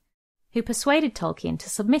Unwin, who persuaded Tolkien to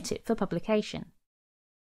submit it for publication.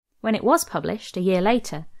 When it was published a year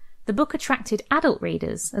later, the book attracted adult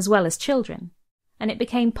readers as well as children, and it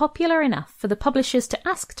became popular enough for the publishers to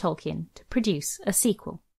ask Tolkien to produce a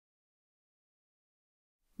sequel.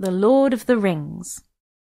 The Lord of the Rings.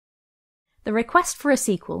 The request for a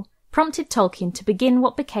sequel prompted Tolkien to begin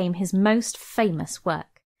what became his most famous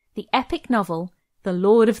work, the epic novel The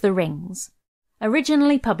Lord of the Rings,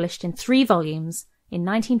 originally published in 3 volumes in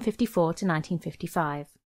 1954 to 1955.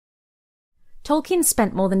 Tolkien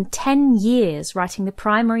spent more than 10 years writing the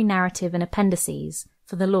primary narrative and appendices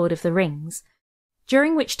for The Lord of the Rings,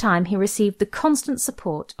 during which time he received the constant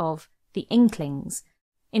support of the Inklings,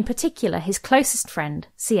 in particular his closest friend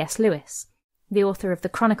C.S. Lewis, the author of the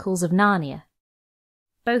Chronicles of Narnia.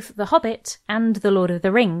 Both The Hobbit and The Lord of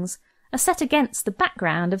the Rings are set against the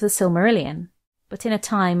background of the Silmarillion, but in a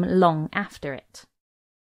time long after it.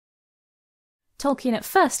 Tolkien at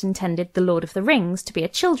first intended The Lord of the Rings to be a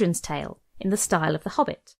children's tale in the style of The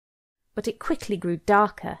Hobbit, but it quickly grew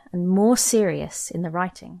darker and more serious in the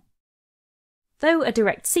writing. Though a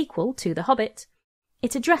direct sequel to The Hobbit,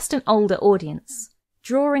 it addressed an older audience,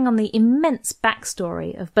 drawing on the immense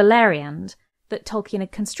backstory of Beleriand that Tolkien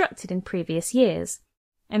had constructed in previous years,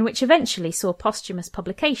 and which eventually saw posthumous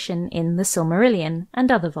publication in The Silmarillion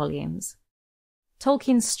and other volumes.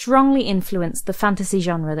 Tolkien strongly influenced the fantasy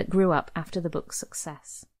genre that grew up after the book's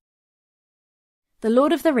success. The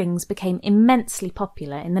Lord of the Rings became immensely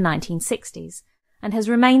popular in the 1960s, and has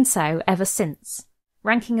remained so ever since,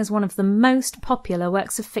 ranking as one of the most popular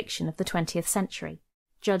works of fiction of the 20th century,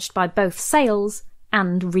 judged by both sales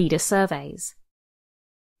and reader surveys.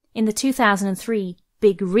 In the 2003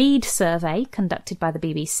 Big Read survey conducted by the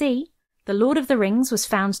BBC, The Lord of the Rings was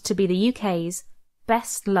found to be the UK's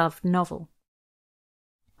best-loved novel.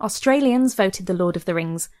 Australians voted The Lord of the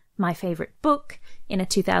Rings my favourite book in a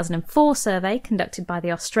 2004 survey conducted by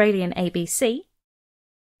the Australian ABC.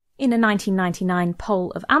 In a 1999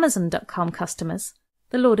 poll of Amazon.com customers,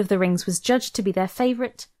 The Lord of the Rings was judged to be their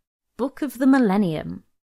favourite book of the millennium.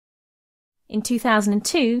 In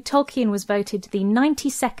 2002, Tolkien was voted the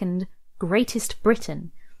 92nd Greatest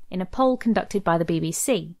Briton in a poll conducted by the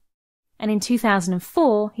BBC, and in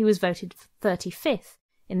 2004 he was voted 35th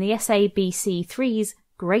in the SABC3's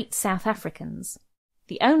Great South Africans,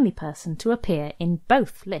 the only person to appear in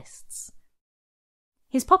both lists.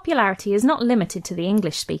 His popularity is not limited to the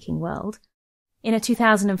English-speaking world. In a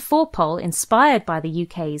 2004 poll inspired by the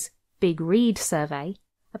UK's Big Read survey,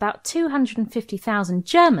 about 250,000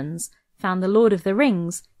 Germans found The Lord of the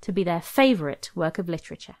Rings to be their favourite work of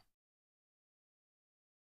literature.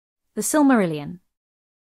 The Silmarillion.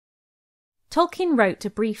 Tolkien wrote a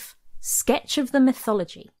brief sketch of the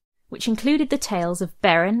mythology, which included the tales of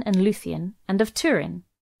Beren and Luthien and of Turin,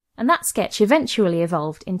 and that sketch eventually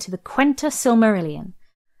evolved into the Quenta Silmarillion,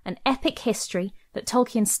 an epic history that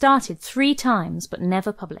Tolkien started 3 times but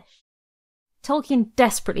never published. Tolkien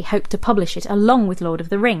desperately hoped to publish it along with Lord of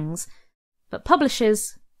the Rings, but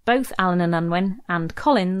publishers, both Allen and Unwin and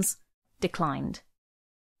Collins, declined.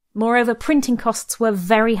 Moreover, printing costs were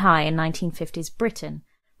very high in 1950s Britain,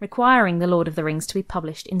 requiring The Lord of the Rings to be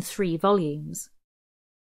published in 3 volumes.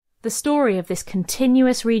 The story of this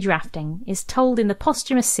continuous redrafting is told in the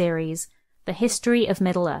posthumous series The History of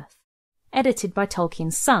Middle-earth, edited by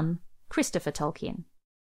Tolkien's son, Christopher Tolkien.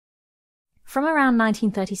 From around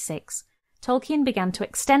 1936, Tolkien began to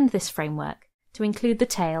extend this framework to include the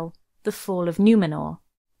tale The Fall of Númenor,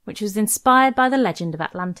 which was inspired by the legend of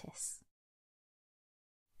Atlantis.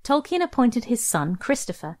 Tolkien appointed his son,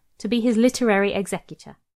 Christopher, to be his literary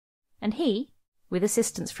executor, and he, with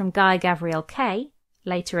assistance from Guy Gavriel Kay,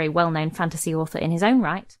 later a well-known fantasy author in his own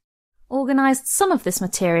right, organised some of this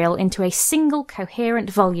material into a single coherent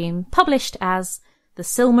volume published as The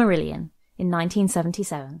Silmarillion in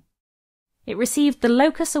 1977. It received the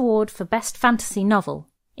Locus Award for Best Fantasy Novel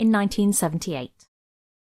in 1978.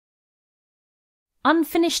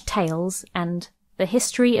 Unfinished Tales and The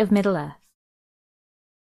History of Middle-earth.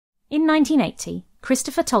 In 1980,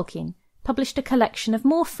 Christopher Tolkien published a collection of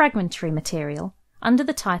more fragmentary material under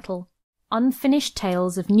the title Unfinished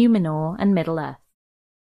Tales of Númenor and Middle-earth.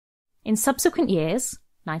 In subsequent years,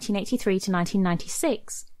 1983 to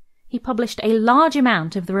 1996, he published a large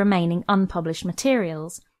amount of the remaining unpublished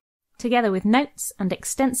materials, together with notes and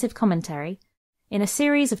extensive commentary, in a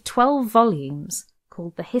series of 12 volumes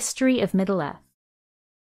called The History of Middle-earth.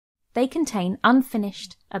 They contain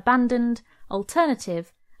unfinished, abandoned,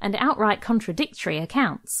 alternative, and outright contradictory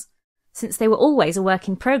accounts, since they were always a work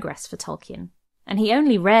in progress for Tolkien, and he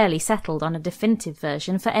only rarely settled on a definitive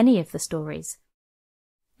version for any of the stories.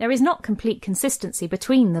 There is not complete consistency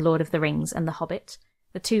between The Lord of the Rings and The Hobbit,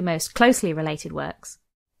 the 2 most closely related works,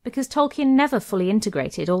 because Tolkien never fully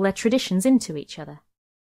integrated all their traditions into each other.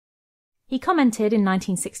 He commented in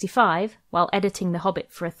 1965, while editing The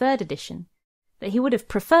Hobbit for a 3rd edition, that he would have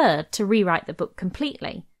preferred to rewrite the book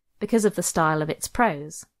completely because of the style of its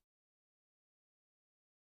prose.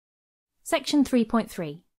 Section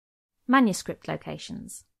 3.3. Manuscript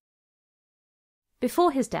Locations.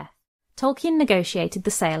 Before his death, Tolkien negotiated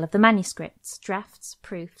the sale of the manuscripts, drafts,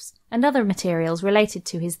 proofs, and other materials related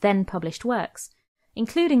to his then-published works,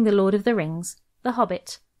 including The Lord of the Rings, The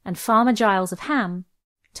Hobbit, and Farmer Giles of Ham,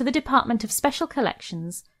 to the Department of Special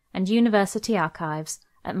Collections and University Archives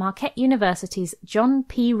at Marquette University's John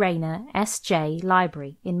P. Rayner S.J.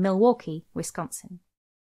 Library in Milwaukee, Wisconsin.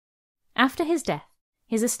 After his death,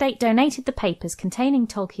 his estate donated the papers containing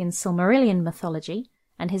Tolkien's Silmarillion mythology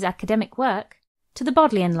and his academic work to the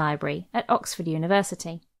Bodleian Library at Oxford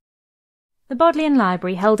University. The Bodleian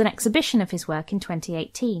Library held an exhibition of his work in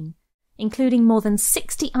 2018, including more than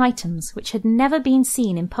 60 items which had never been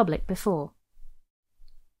seen in public before.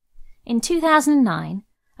 In 2009,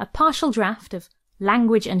 a partial draft of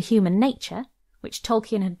Language and Human Nature, which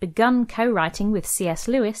Tolkien had begun co-writing with C.S.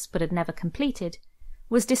 Lewis but had never completed,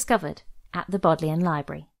 was discovered at the Bodleian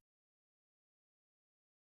Library.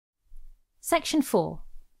 Section 4.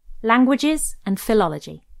 Languages and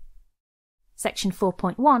Philology. Section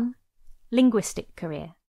 4.1. Linguistic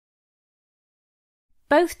Career.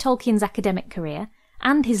 Both Tolkien's academic career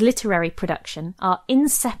and his literary production are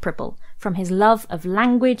inseparable from his love of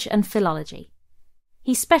language and philology.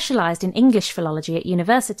 He specialised in English philology at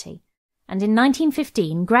university, and in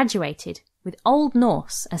 1915 graduated with Old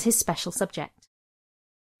Norse as his special subject.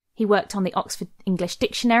 He worked on the Oxford English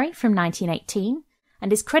Dictionary from 1918,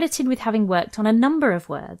 and is credited with having worked on a number of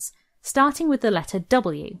words, starting with the letter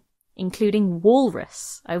W, including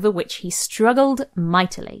walrus, over which he struggled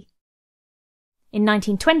mightily. In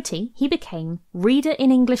 1920, he became Reader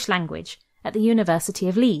in English Language at the University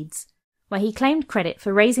of Leeds, where he claimed credit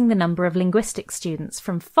for raising the number of linguistics students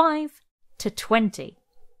from 5 to 20.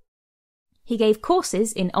 He gave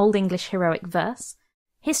courses in Old English heroic verse,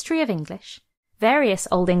 history of English, various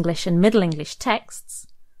Old English and Middle English texts,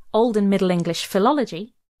 Old and Middle English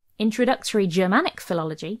philology, introductory Germanic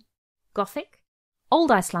philology, Gothic,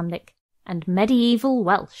 Old Icelandic, and medieval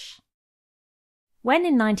Welsh. When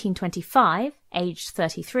in 1925, aged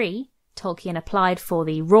 33, Tolkien applied for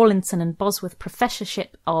the Rawlinson and Bosworth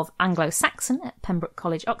Professorship of Anglo-Saxon at Pembroke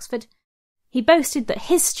College, Oxford, he boasted that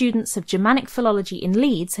his students of Germanic philology in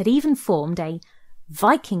Leeds had even formed a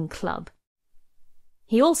Viking club.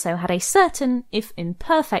 He also had a certain, if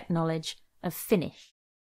imperfect, knowledge of Finnish.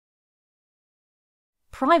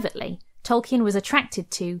 Privately, Tolkien was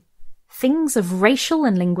attracted to things of racial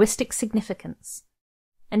and linguistic significance,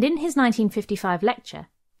 and in his 1955 lecture,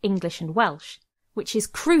 English and Welsh, which is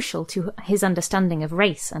crucial to his understanding of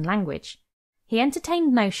race and language, he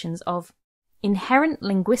entertained notions of inherent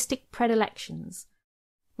linguistic predilections,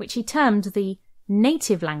 which he termed the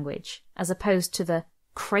native language as opposed to the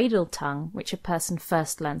cradle tongue which a person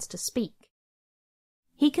first learns to speak.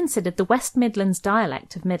 He considered the West Midlands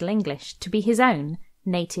dialect of Middle English to be his own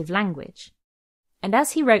native language, and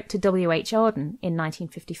as he wrote to W. H. Auden in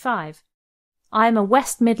 1955, "I am a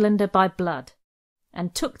West Midlander by blood,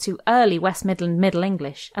 and took to early West Midland Middle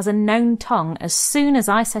English as a known tongue as soon as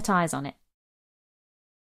I set eyes on it."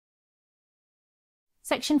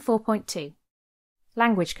 Section 4.2.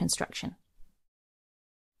 Language construction.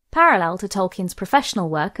 Parallel to Tolkien's professional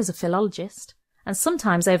work as a philologist, and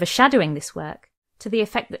sometimes overshadowing this work, to the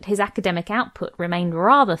effect that his academic output remained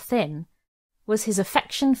rather thin, was his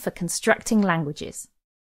affection for constructing languages.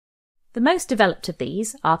 The most developed of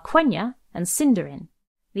these are Quenya and Sindarin,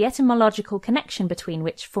 the etymological connection between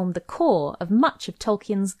which formed the core of much of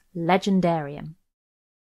Tolkien's legendarium.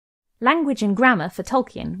 Language and grammar for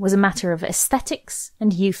Tolkien was a matter of aesthetics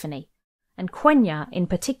and euphony, and Quenya in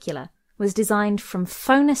particular was designed from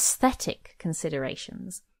phonesthetic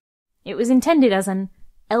considerations. It was intended as an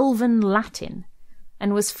elven Latin,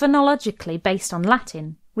 and was phonologically based on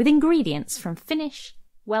Latin, with ingredients from Finnish,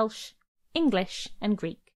 Welsh, English, and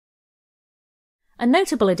Greek. A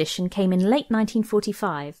notable addition came in late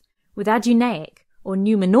 1945 with Adunaic or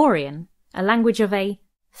Numenorian, a language of a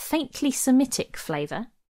faintly Semitic flavour,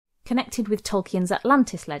 connected with Tolkien's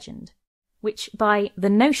Atlantis legend, which, by the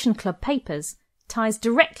Notion Club papers, ties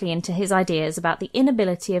directly into his ideas about the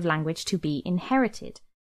inability of language to be inherited,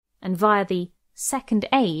 and via the Second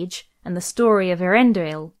Age and the story of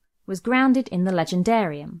Eärendil was grounded in the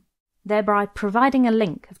legendarium, thereby providing a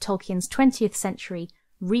link of Tolkien's 20th century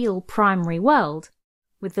real primary world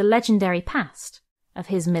with the legendary past of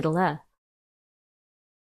his Middle-earth.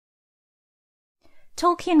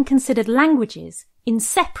 Tolkien considered languages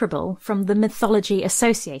inseparable from the mythology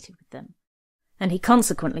associated with them, and he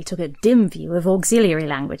consequently took a dim view of auxiliary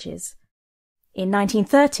languages. In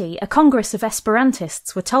 1930, a congress of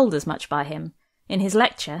Esperantists were told as much by him, in his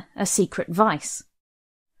lecture, A Secret Vice.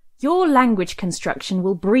 "Your language construction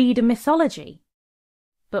will breed a mythology."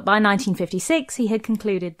 But by 1956 he had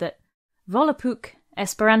concluded that Volapük,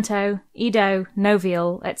 Esperanto, Edo,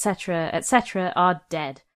 Novial, etc., are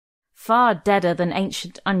dead, far deader than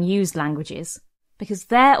ancient unused languages, because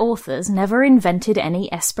their authors never invented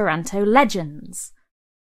any Esperanto legends.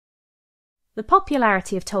 The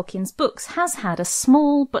popularity of Tolkien's books has had a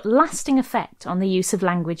small but lasting effect on the use of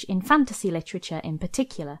language in fantasy literature in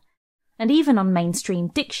particular, and even on mainstream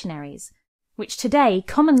dictionaries, which today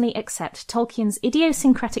commonly accept Tolkien's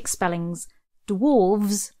idiosyncratic spellings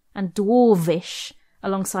dwarves and dwarvish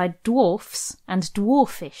alongside dwarfs and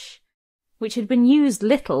dwarfish, which had been used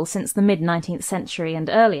little since the mid-19th century and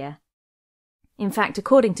earlier. In fact,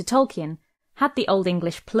 according to Tolkien, had the Old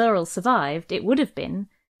English plural survived, it would have been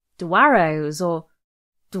dwarros or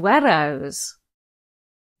dwerros.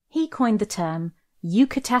 He coined the term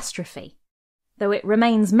eucatastrophe, though it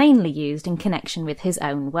remains mainly used in connection with his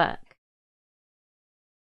own work.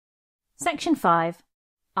 Section 5.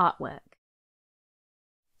 Artwork.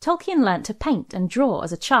 Tolkien learnt to paint and draw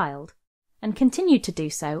as a child, and continued to do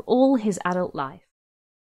so all his adult life.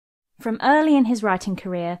 From early in his writing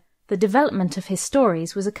career, the development of his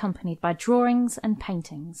stories was accompanied by drawings and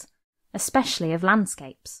paintings, especially of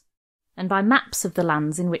landscapes, and by maps of the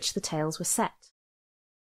lands in which the tales were set.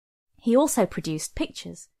 He also produced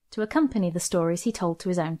pictures to accompany the stories he told to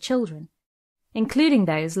his own children, including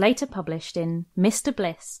those later published in Mr.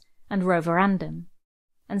 Bliss and Roverandom,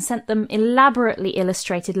 and sent them elaborately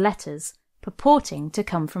illustrated letters purporting to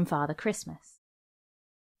come from Father Christmas.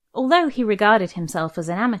 Although he regarded himself as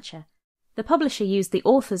an amateur, the publisher used the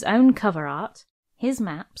author's own cover art, his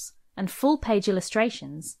maps, and full-page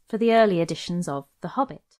illustrations for the early editions of The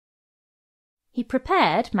Hobbit. He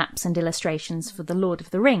prepared maps and illustrations for The Lord of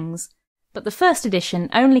the Rings, but the first edition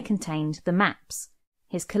only contained the maps,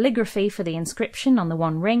 his calligraphy for the inscription on the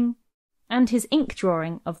One Ring, and his ink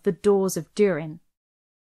drawing of the Doors of Durin.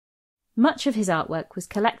 Much of his artwork was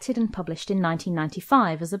collected and published in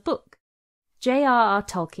 1995 as a book, JRR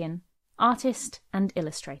Tolkien, Artist and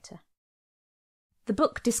Illustrator. The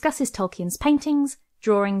book discusses Tolkien's paintings,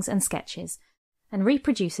 drawings and sketches, and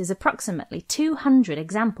reproduces approximately 200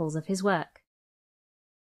 examples of his work.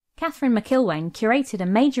 Catherine McIlwain curated a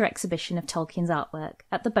major exhibition of Tolkien's artwork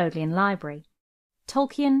at the Bodleian Library,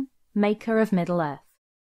 Tolkien, Maker of Middle-earth,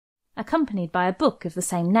 accompanied by a book of the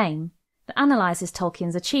same name that analyses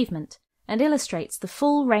Tolkien's achievement and illustrates the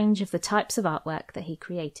full range of the types of artwork that he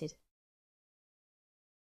created.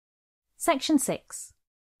 Section 6.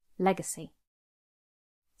 Legacy.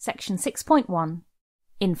 Section 6.1.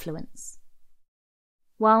 Influence.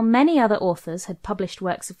 While many other authors had published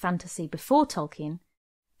works of fantasy before Tolkien,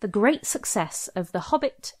 the great success of The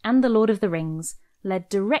Hobbit and The Lord of the Rings led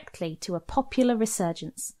directly to a popular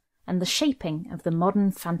resurgence and the shaping of the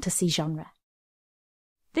modern fantasy genre.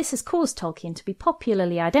 This has caused Tolkien to be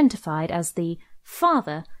popularly identified as the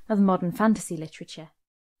father of modern fantasy literature,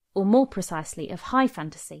 or more precisely of high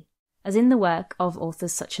fantasy, as in the work of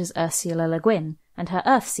authors such as Ursula Le Guin and her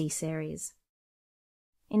Earthsea series.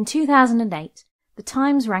 In 2008, The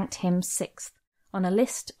Times ranked him 6th on a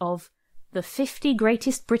list of the 50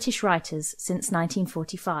 greatest British writers since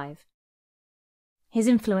 1945. His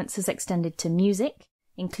influence has extended to music,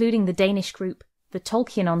 including the Danish group the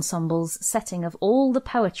Tolkien Ensemble's setting of all the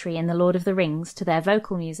poetry in The Lord of the Rings to their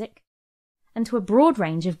vocal music, and to a broad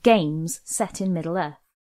range of games set in Middle-earth.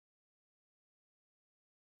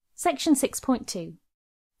 Section 6.2.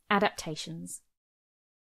 Adaptations.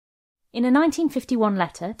 In a 1951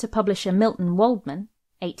 letter to publisher Milton Waldman,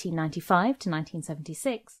 1895 to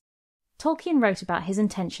 1976, Tolkien wrote about his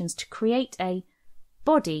intentions to create a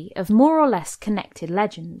body of more or less connected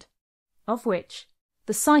legend, of which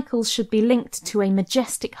the cycles should be linked to a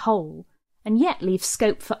majestic whole, and yet leave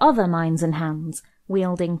scope for other minds and hands,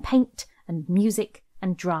 wielding paint and music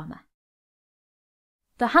and drama.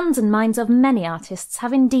 The hands and minds of many artists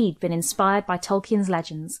have indeed been inspired by Tolkien's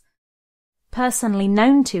legends. Personally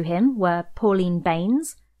known to him were Pauline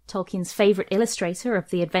Baynes, Tolkien's favourite illustrator of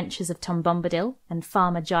The Adventures of Tom Bombadil and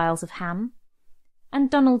Farmer Giles of Ham, and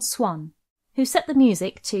Donald Swann, who set the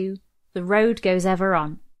music to The Road Goes Ever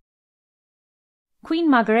On.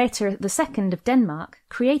 Queen Margareta II of Denmark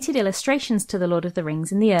created illustrations to The Lord of the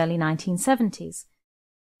Rings in the early 1970s.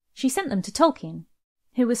 She sent them to Tolkien,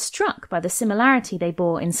 who was struck by the similarity they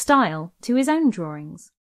bore in style to his own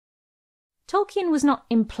drawings. Tolkien was not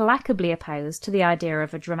implacably opposed to the idea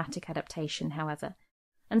of a dramatic adaptation, however,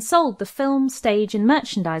 and sold the film, stage and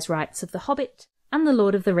merchandise rights of The Hobbit and The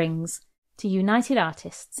Lord of the Rings to United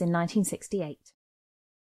Artists in 1968.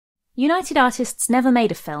 United Artists never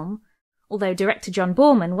made a film, although director John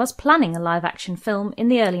Boorman was planning a live-action film in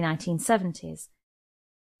the early 1970s.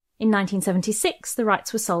 In 1976, the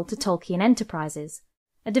rights were sold to Tolkien Enterprises,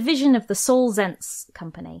 a division of the Saul Zaentz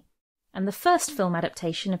Company, and the first film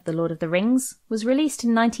adaptation of The Lord of the Rings was released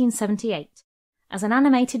in 1978 as an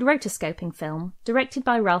animated rotoscoping film directed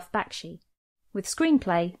by Ralph Bakshi, with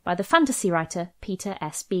screenplay by the fantasy writer Peter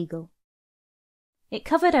S. Beagle. It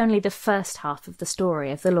covered only the first half of the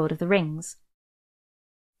story of The Lord of the Rings.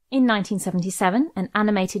 In 1977, an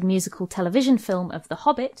animated musical television film of The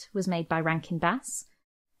Hobbit was made by Rankin Bass,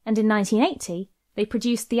 and in 1980 they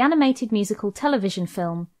produced the animated musical television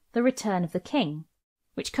film The Return of the King,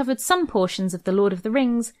 which covered some portions of The Lord of the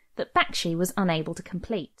Rings that Bakshi was unable to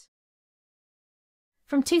complete.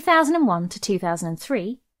 From 2001 to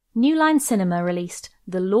 2003, New Line Cinema released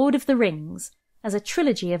The Lord of the Rings as a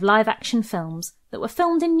trilogy of live-action films that were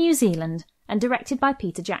filmed in New Zealand and directed by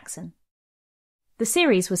Peter Jackson. The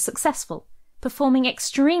series was successful, performing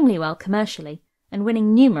extremely well commercially and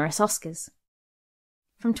winning numerous Oscars.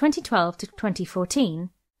 From 2012 to 2014,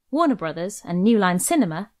 Warner Brothers and New Line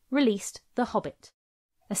Cinema released The Hobbit,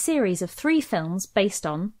 a series of 3 films based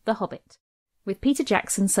on The Hobbit, with Peter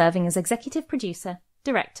Jackson serving as executive producer,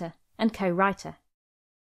 director, and co-writer.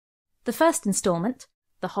 The first instalment,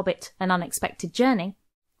 The Hobbit: An Unexpected Journey,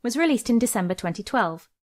 was released in December 2012,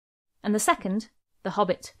 and the second, The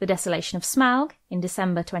Hobbit, The Desolation of Smaug, in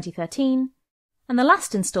December 2013, and the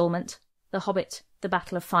last instalment, The Hobbit, The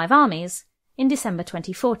Battle of Five Armies, in December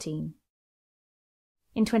 2014.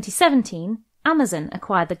 In 2017, Amazon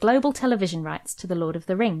acquired the global television rights to The Lord of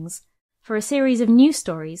the Rings for a series of new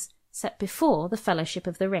stories set before the Fellowship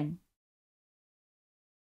of the Ring.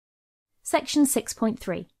 Section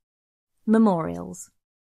 6.3. Memorials.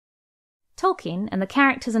 Tolkien and the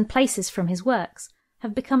characters and places from his works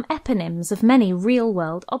have become eponyms of many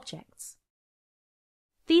real-world objects.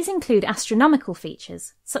 These include astronomical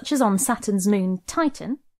features, such as on Saturn's moon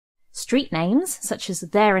Titan, street names, such as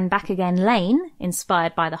There and Back Again Lane,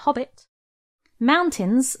 inspired by The Hobbit,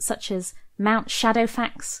 mountains, such as Mount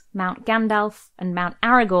Shadowfax, Mount Gandalf, and Mount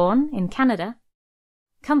Aragorn in Canada,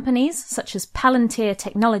 companies, such as Palantir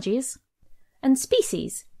Technologies, and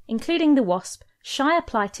species, including the wasp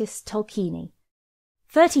Scioplytis tolkieni,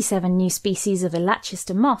 37 new species of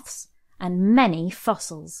Elachister moths, and many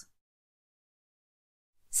fossils.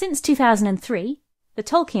 Since 2003, the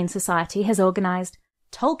Tolkien Society has organised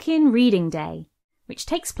Tolkien Reading Day, which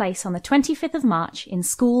takes place on the 25th of March in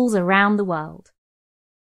schools around the world.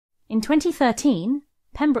 In 2013,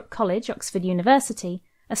 Pembroke College, Oxford University,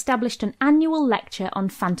 established an annual lecture on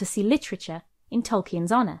fantasy literature in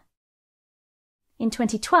Tolkien's honour. In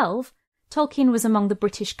 2012, Tolkien was among the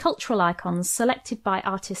British cultural icons selected by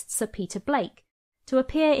artist Sir Peter Blake to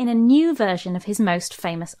appear in a new version of his most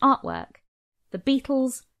famous artwork, the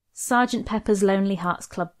Beatles' Sgt. Pepper's Lonely Hearts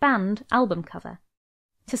Club Band album cover,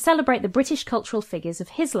 to celebrate the British cultural figures of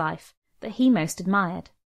his life that he most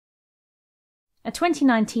admired. A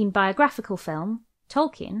 2019 biographical film,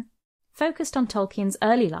 Tolkien, focused on Tolkien's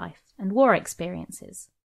early life and war experiences.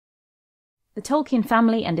 The Tolkien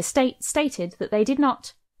family and estate stated that they did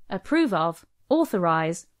not approve of,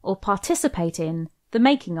 authorise, or participate in the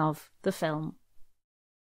making of the film.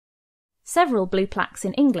 Several blue plaques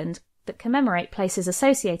in England that commemorate places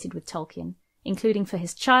associated with Tolkien, including for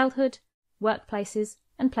his childhood, workplaces,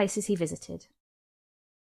 and places he visited.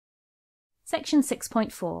 Section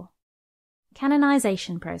 6.4.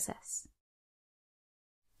 Canonisation process.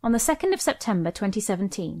 On the 2nd of September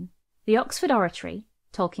 2017, the Oxford Oratory,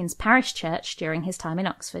 Tolkien's parish church during his time in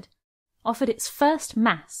Oxford, offered its first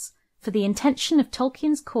Mass for the intention of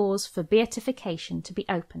Tolkien's cause for beatification to be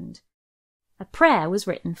opened. A prayer was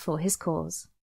written for his cause.